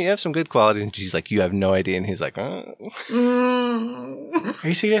like, you have some good qualities. And she's like, you have no idea. And he's like, Are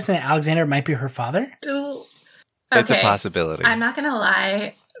you suggesting that Alexander might be her father? It's a possibility. I'm not going to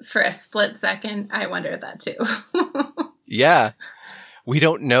lie. For a split second, I wondered that too. Yeah. We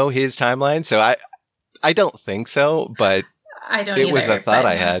don't know his timeline, so I don't think so, but I don't it either, was a thought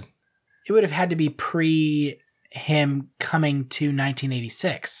I had. it would have had to be pre him coming to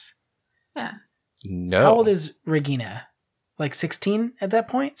 1986. Yeah. No. How old is Regina? Like 16 at that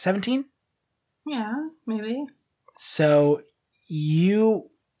point? 17? Yeah, maybe. So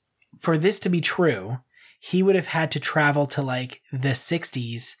for this to be true, he would have had to travel to like the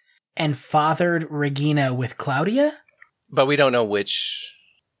 60s and fathered Regina with Claudia? But we don't know which.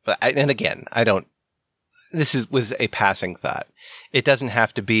 And again, I don't. Was a passing thought. It doesn't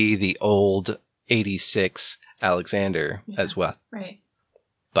have to be the old 86 Alexander as well. Right.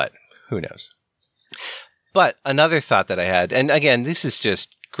 But who knows? But another thought that I had, and again, this is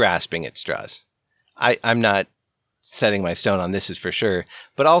just grasping at straws. I'm not setting my stone on this is for sure.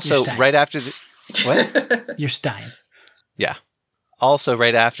 But also right after the what? You're Stein. Yeah. Also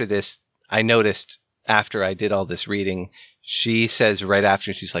right after this, I noticed after I did all this reading, she says right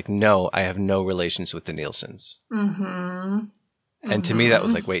after, she's like, no, I have no relations with the Nielsen's. Mm-hmm. And to me, that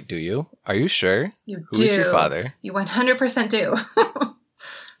was like, wait, do you? Are you sure? You Who do. is your father? You 100% do.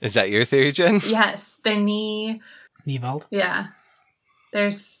 Is that your theory, Jen? Yes. The Niewald? Yeah.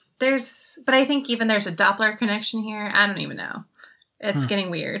 There's, but I think even there's a Doppler connection here. I don't even know. It's getting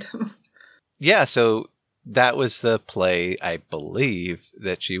weird. Yeah, so that was the play, I believe,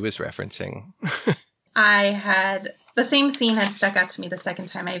 that she was referencing. The same scene had stuck out to me the second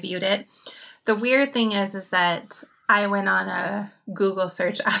time I viewed it. The weird thing is that I went on a Google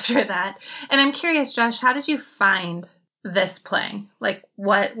search after that. And I'm curious, Josh, how did you find this play? Like,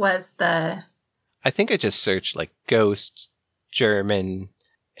 what was the... I think I just searched, like, ghosts, German,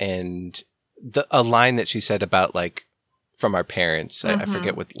 and a line that she said about, like, from our parents. I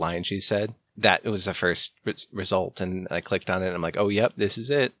forget what line she said. That was the first result, and I clicked on it, and I'm like, oh, yep, this is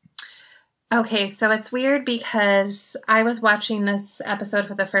it. Okay, so it's weird because I was watching this episode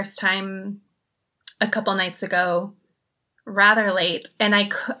for the first time a couple nights ago, rather late, and I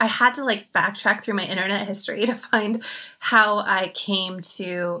had to like backtrack through my internet history to find how I came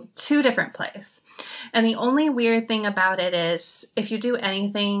to two different plays. And the only weird thing about it is if you do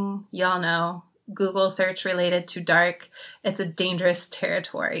anything, y'all know, Google search related to dark, it's a dangerous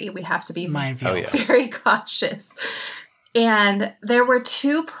territory. We have to be very cautious. And there were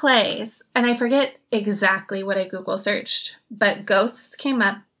two plays, and I forget exactly what I Google searched, but Ghosts came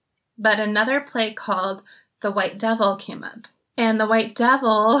up, but another play called The White Devil came up. And The White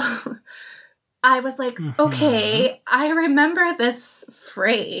Devil, I was like, okay, I remember this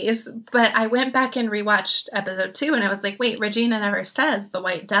phrase, but I went back and rewatched episode 2, and I was like, wait, Regina never says The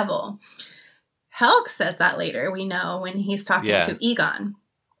White Devil. Helg says that later, we know, when he's talking to Egon.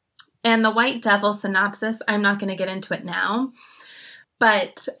 And the White Devil synopsis, I'm not going to get into it now,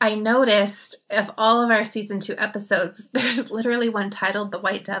 but I noticed of all of our season 2 episodes, there's literally one titled The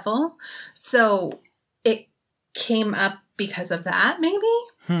White Devil. So it came up because of that,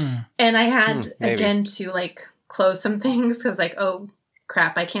 maybe? And I had, again, to like close some things because like, oh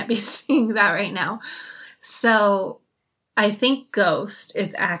crap, I can't be seeing that right now. So I think Ghost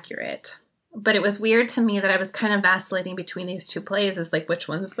is accurate. But it was weird to me that I was kind of vacillating between these two plays as like, which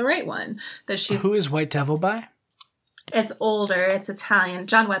one's the right one? Who is White Devil by? It's older. It's Italian.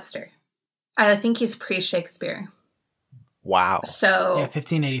 John Webster. I think he's pre-Shakespeare. Wow. So yeah,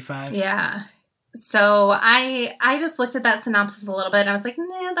 1585. Yeah. So I just looked at that synopsis a little bit and I was like,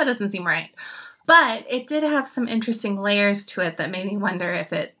 nah, that doesn't seem right. But it did have some interesting layers to it that made me wonder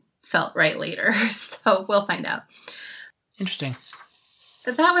if it felt right later. So we'll find out. Interesting.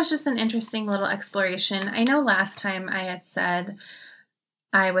 But that was just an interesting little exploration. I know last time I had said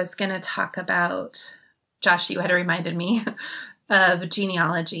I was going to talk about, Josh, you had reminded me of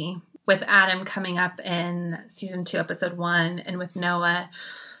genealogy with Adam coming up in season 2, episode 1, and with Noah.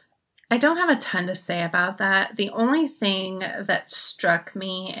 I don't have a ton to say about that. The only thing that struck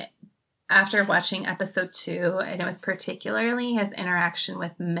me after watching episode 2, and it was particularly his interaction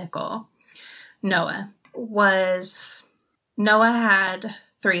with Mikkel, Noah, was... Noah had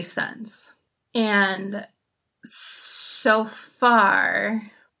 3 sons, and so far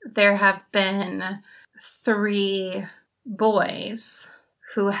there have been 3 boys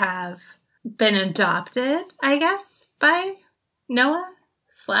who have been adopted, I guess, by Noah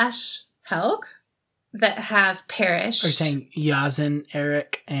 / Helg that have perished. Are you saying Yasin,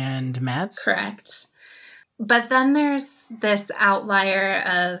 Eric, and Mads? Correct. But then there's this outlier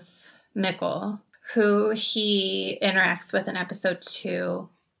of Mikkel, who he interacts with in episode 2,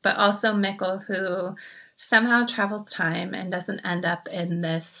 but also Mikkel, who somehow travels time and doesn't end up in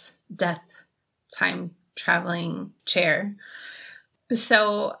this death time traveling chair.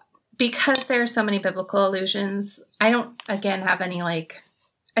 So because there are so many biblical allusions, I don't, again, have any, like,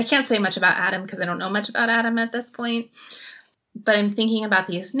 I can't say much about Adam because I don't know much about Adam at this point. But I'm thinking about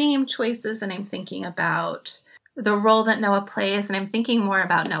these name choices, and I'm thinking about the role that Noah plays, and I'm thinking more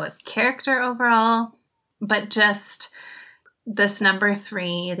about Noah's character overall. But just this number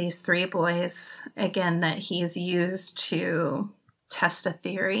 3, these 3 boys, again, that he's used to test a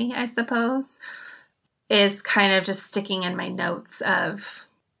theory, I suppose, is kind of just sticking in my notes of,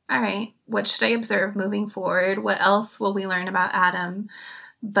 all right, what should I observe moving forward? What else will we learn about Adam?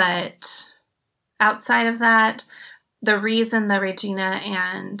 But outside of that, the reason the Regina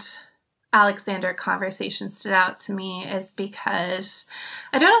and Alexander conversation stood out to me is because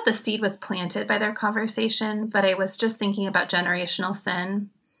I don't know if the seed was planted by their conversation, but I was just thinking about generational sin.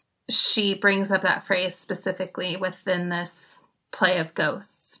 She brings up that phrase specifically within this play of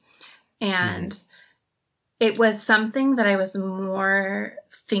ghosts. And it was something that I was more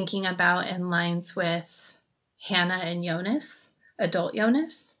thinking about in lines with Hannah and Jonas, adult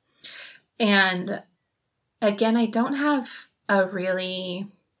Jonas. And again, I don't have a really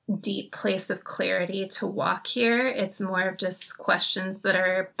deep place of clarity to walk here. It's more of just questions that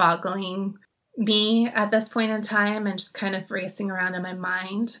are boggling me at this point in time and just kind of racing around in my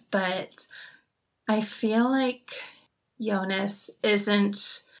mind. But I feel like Jonas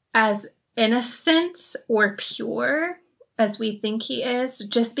isn't as innocent or pure as we think he is,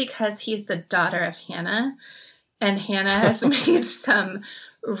 just because he's the daughter of Hannah. And Hannah has made some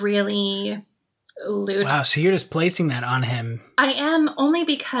really lewd. Wow, so you're just placing that on him. I am, only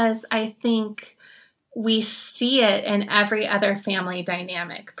because I think we see it in every other family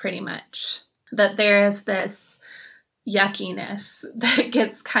dynamic pretty much. That there is this yuckiness that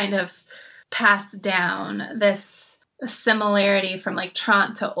gets kind of passed down, this similarity from like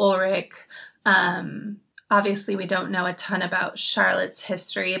Trant to Ulrich. Obviously, we don't know a ton about Charlotte's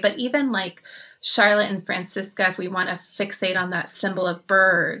history, but even like Charlotte and Francisca, if we want to fixate on that symbol of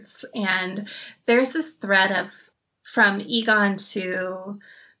birds. And there's this thread of from Egon to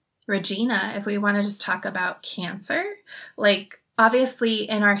Regina, if we want to just talk about cancer. Like, obviously,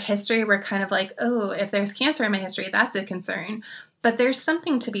 in our history, we're kind of like, oh, if there's cancer in my history, that's a concern. But there's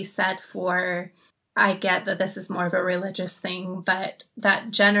something to be said for, I get that this is more of a religious thing, but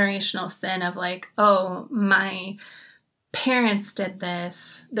that generational sin of like, oh, my parents did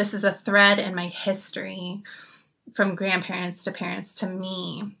this. This is a thread in my history from grandparents to parents to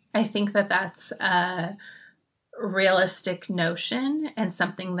me. I think that that's a realistic notion and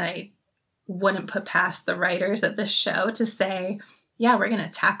something that I wouldn't put past the writers of this show to say, yeah, we're going to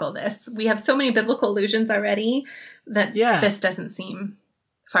tackle this. We have so many biblical allusions already that this doesn't seem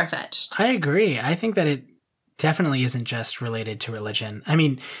far-fetched. I agree. I think that it definitely isn't just related to religion. I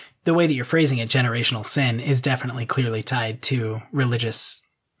mean, the way that you're phrasing it, generational sin, is definitely clearly tied to religious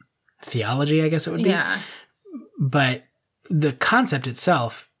theology, I guess it would be. Yeah. But the concept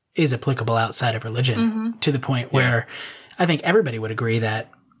itself is applicable outside of religion to the point where I think everybody would agree that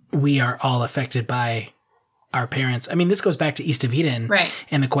we are all affected by our parents. I mean, this goes back to East of Eden. Right.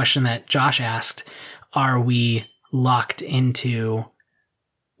 And the question that Josh asked, are we locked into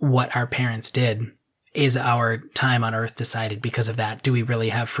what our parents did? Is our time on earth decided because of that? Do we really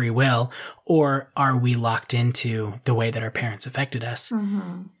have free will? Or are we locked into the way that our parents affected us?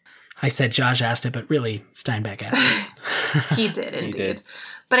 Mm-hmm. I said Josh asked it, but really Steinbeck asked it. He did, indeed. He did.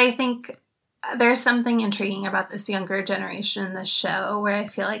 But I think there's something intriguing about this younger generation in the show where I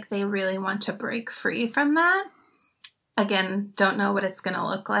feel like they really want to break free from that. Again, don't know what it's going to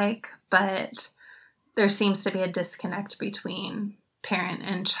look like, but there seems to be a disconnect between parent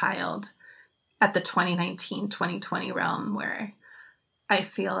and child at the 2019-2020 realm where I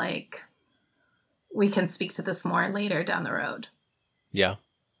feel like we can speak to this more later down the road. Yeah.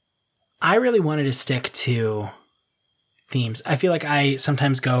 I really wanted to stick to themes. I feel like I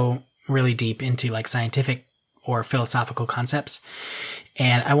sometimes go really deep into like scientific or philosophical concepts,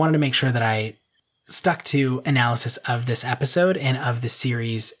 and I wanted to make sure that I stuck to analysis of this episode and of the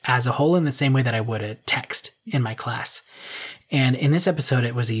series as a whole in the same way that I would a text in my class. And in this episode,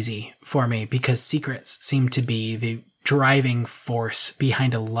 it was easy for me because secrets seem to be the driving force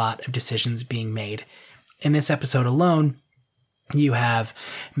behind a lot of decisions being made. In this episode alone, you have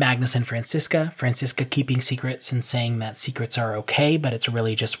Magnus and Francisca keeping secrets and saying that secrets are okay, but it's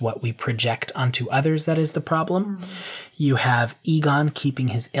really just what we project onto others that is the problem. Mm-hmm. You have Egon keeping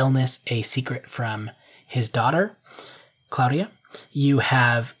his illness a secret from his daughter, Claudia. You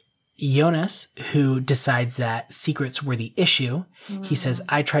have Jonas, who decides that secrets were the issue. Mm. He says,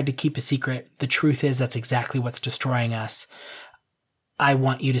 I tried to keep a secret. The truth is that's exactly what's destroying us. I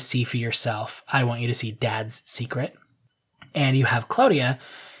want you to see for yourself. I want you to see Dad's secret. And you have Claudia,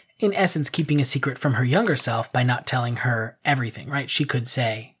 in essence, keeping a secret from her younger self by not telling her everything, right? She could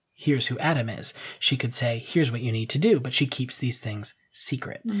say, here's who Adam is. She could say, here's what you need to do, but she keeps these things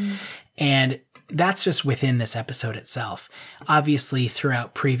secret. And that's just within this episode itself. Obviously,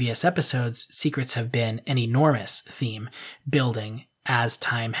 throughout previous episodes, secrets have been an enormous theme building as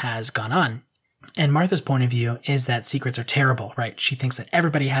time has gone on. And Martha's point of view is that secrets are terrible, right? She thinks that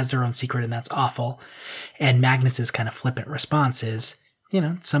everybody has their own secret and that's awful. And Magnus's kind of flippant response is,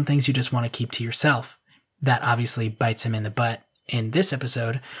 some things you just want to keep to yourself. That obviously bites him in the butt in this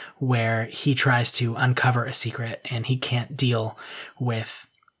episode, where he tries to uncover a secret and he can't deal with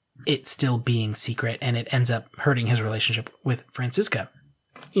it still being secret, and it ends up hurting his relationship with Franziska.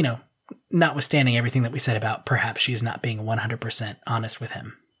 Notwithstanding everything that we said about perhaps she's not being 100% honest with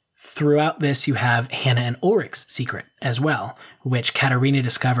him. Throughout this, you have Hannah and Ulrich's secret as well, which Katarina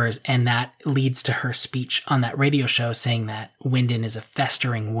discovers, and that leads to her speech on that radio show saying that Winden is a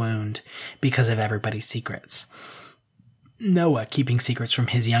festering wound because of everybody's secrets. Noah keeping secrets from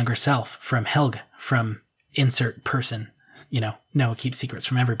his younger self, from Helge, from insert person. Noah keeps secrets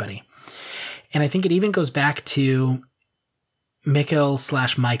from everybody. And I think it even goes back to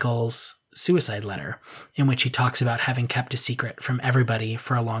Mikkel/Michael's suicide letter, in which he talks about having kept a secret from everybody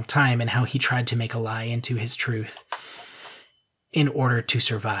for a long time and how he tried to make a lie into his truth in order to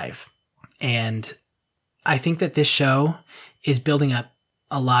survive. And I think that this show is building up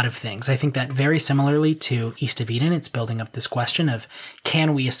a lot of things. I think that very similarly to East of Eden, it's building up this question of,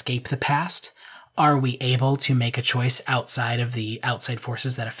 can we escape the past? Are we able to make a choice outside of the outside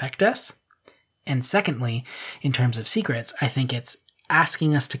forces that affect us? And secondly, in terms of secrets, I think it's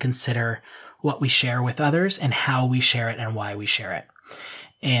asking us to consider what we share with others and how we share it and why we share it.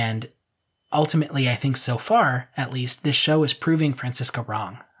 And ultimately, I think so far, at least, this show is proving Franziska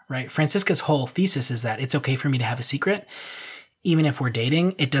wrong, right? Franziska's whole thesis is that it's okay for me to have a secret. Even if we're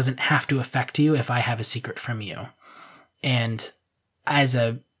dating, it doesn't have to affect you if I have a secret from you. And as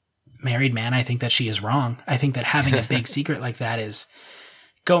a married man, I think that she is wrong. I think that having a big secret like that is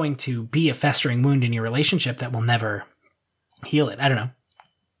going to be a festering wound in your relationship that will never heal it. I don't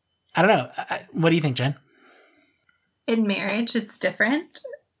know. What do you think, Jen? In marriage, it's different.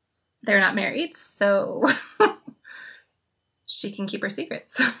 They're not married, so she can keep her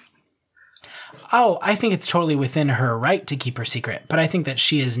secrets. Oh, I think it's totally within her right to keep her secret, but I think that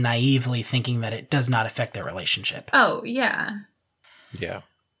she is naively thinking that it does not affect their relationship. Oh, yeah. Yeah.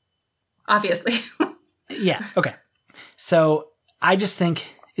 Obviously. Yeah, okay. So I just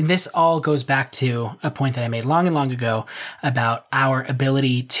think this all goes back to a point that I made long and long ago about our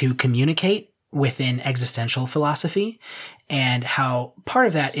ability to communicate within existential philosophy, and how part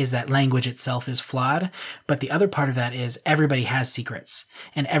of that is that language itself is flawed, but the other part of that is everybody has secrets,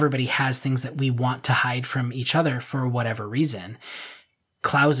 and everybody has things that we want to hide from each other for whatever reason.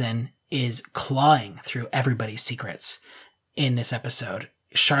 Clausen is clawing through everybody's secrets in this episode.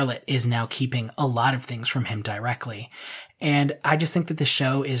 Charlotte is now keeping a lot of things from him directly. And I just think that the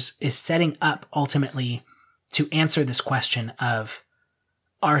show is setting up ultimately to answer this question of,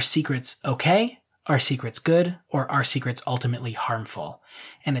 are secrets okay? Are secrets good? Or are secrets ultimately harmful?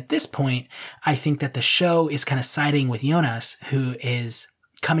 And at this point, I think that the show is kind of siding with Jonas, who is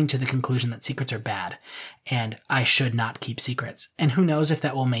coming to the conclusion that secrets are bad and I should not keep secrets. And who knows if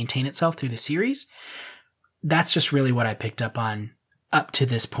that will maintain itself through the series? That's just really what I picked up on up to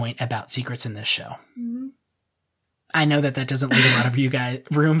this point about secrets in this show. Mm-hmm. I know that doesn't leave a lot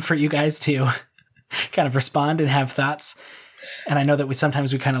of room for you guys to kind of respond and have thoughts. And I know that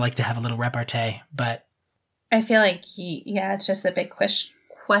sometimes we kind of like to have a little repartee, but I feel like, it's just a big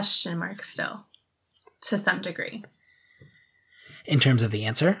question mark still, to some degree. In terms of the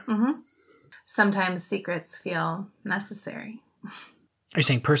answer? Mm-hmm. Sometimes secrets feel necessary. Are you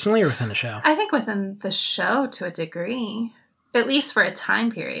saying personally or within the show? I think within the show to a degree, at least for a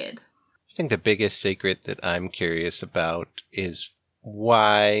time period. I think the biggest secret that I'm curious about is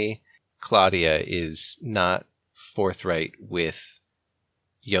why Claudia is not forthright with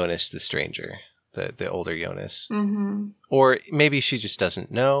Jonas the stranger, the older Jonas. Mm-hmm. Or maybe she just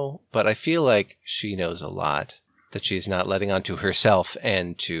doesn't know, but I feel like she knows a lot that she's not letting on to herself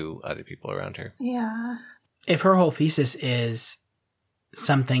and to other people around her. Yeah. If her whole thesis is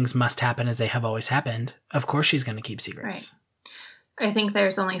some things must happen as they have always happened, of course she's going to keep secrets. Right. I think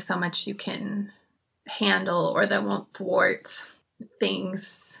there's only so much you can handle or that won't thwart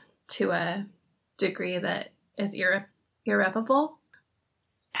things to a degree that is irreparable.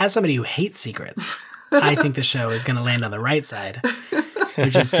 As somebody who hates secrets, I think the show is going to land on the right side,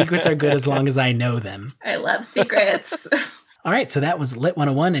 which is secrets are good as long as I know them. I love secrets. All right, so that was Lit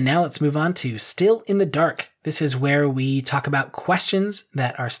 101, and now let's move on to Still in the Dark. This is where we talk about questions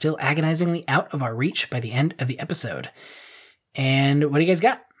that are still agonizingly out of our reach by the end of the episode. And what do you guys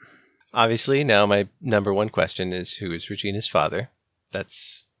got? obviously, now my number one question is, who is Regina's father?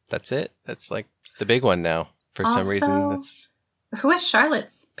 That's it. That's like the big one now. For some reason, that's... Who is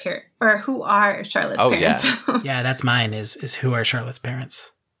Charlotte's parent? Or who are Charlotte's parents? Yeah. Yeah, that's mine, is who are Charlotte's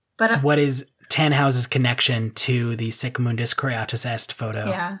parents? But what is Tannhause's connection to the Sic Mundus Creatus Est photo?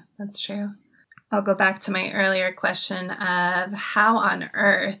 Yeah, that's true. I'll go back to my earlier question of how on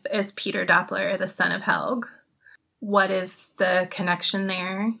earth is Peter Doppler the son of Helg? What is the connection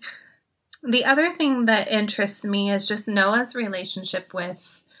there? The other thing that interests me is just Noah's relationship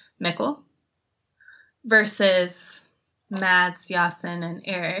with Mikkel versus Mads, Yasin, and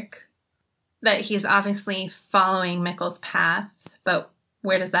Eric. That he's obviously following Mikkel's path, but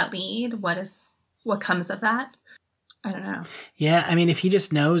where does that lead? What comes of that? I don't know. Yeah, I mean, if he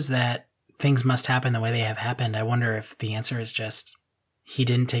just knows that things must happen the way they have happened, I wonder if the answer is just he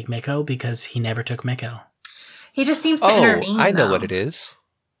didn't take Mikkel because he never took Mikkel. He just seems to intervene. I know what it is.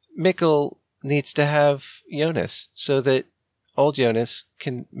 Mikkel needs to have Jonas so that old Jonas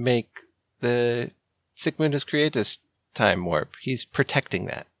can make the Sic Mundus Creatus time warp. He's protecting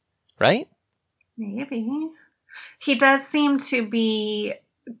that, right? Maybe. He does seem to be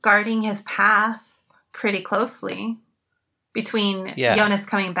guarding his path pretty closely between Jonas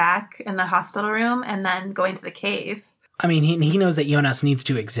coming back in the hospital room and then going to the cave. I mean, he knows that Jonas needs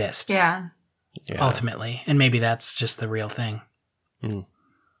to exist. Yeah. Ultimately. And maybe that's just the real thing. Mm.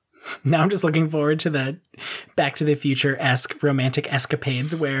 Now I'm just looking forward to the Back to the Future-esque romantic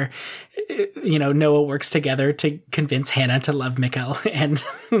escapades where, Noah works together to convince Hannah to love Mikkel and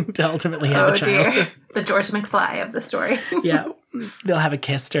to ultimately have a child. Dear. The George McFly of the story. Yeah. They'll have a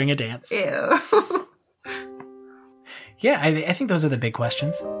kiss during a dance. Ew. Yeah, I think those are the big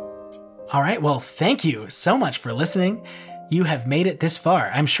questions. All right, well, thank you so much for listening. You have made it this far.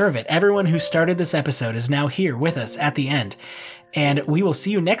 I'm sure of it. Everyone who started this episode is now here with us at the end. And we will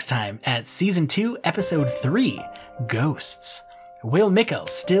see you next time at Season 2, Episode 3, Ghosts. Will Mikkel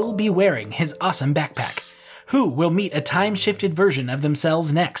still be wearing his awesome backpack? Who will meet a time-shifted version of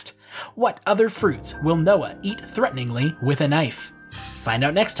themselves next? What other fruits will Noah eat threateningly with a knife? Find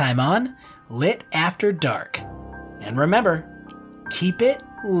out next time on Lit After Dark. And remember, keep it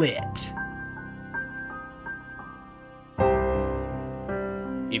lit.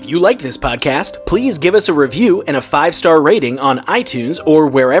 If you like this podcast, please give us a review and a 5-star rating on iTunes or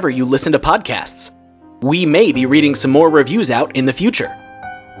wherever you listen to podcasts. We may be reading some more reviews out in the future.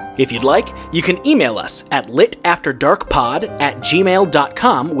 If you'd like, you can email us at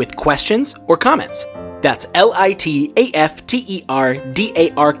litafterdarkpod@gmail.com with questions or comments. That's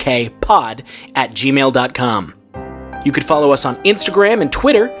LITAFTERDARK pod@gmail.com. You could follow us on Instagram and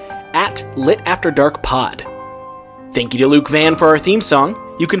Twitter @LitAfterDarkPod. Thank you to Luke Van for our theme song.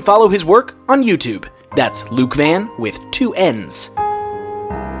 You can follow his work on YouTube. That's Luke Van with 2 N's.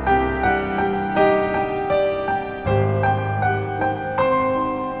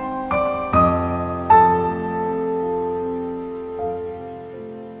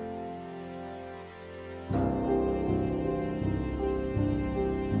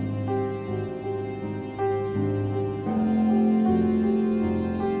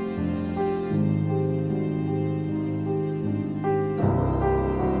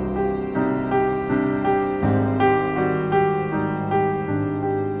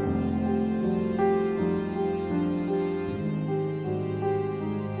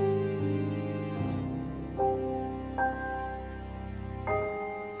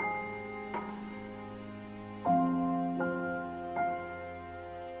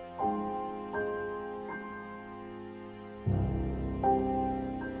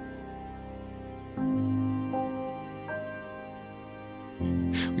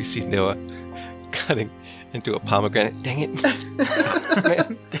 We see Noah cutting into a pomegranate. Dang it.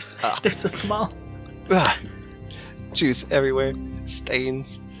 Man. They're so small. Juice everywhere.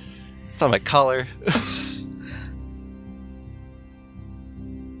 Stains. It's on my collar.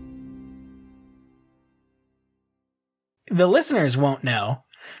 The listeners won't know,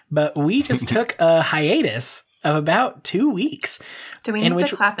 but we just took a hiatus of about 2 weeks. Do we need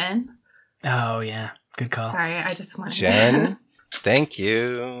to clap in? Oh, yeah. Good call. Sorry, I just wanted Jen, thank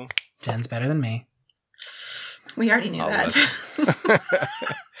you. Jen's better than me. We already knew that.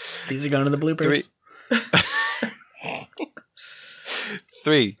 These are going to the bloopers.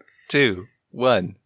 3, 2, 1.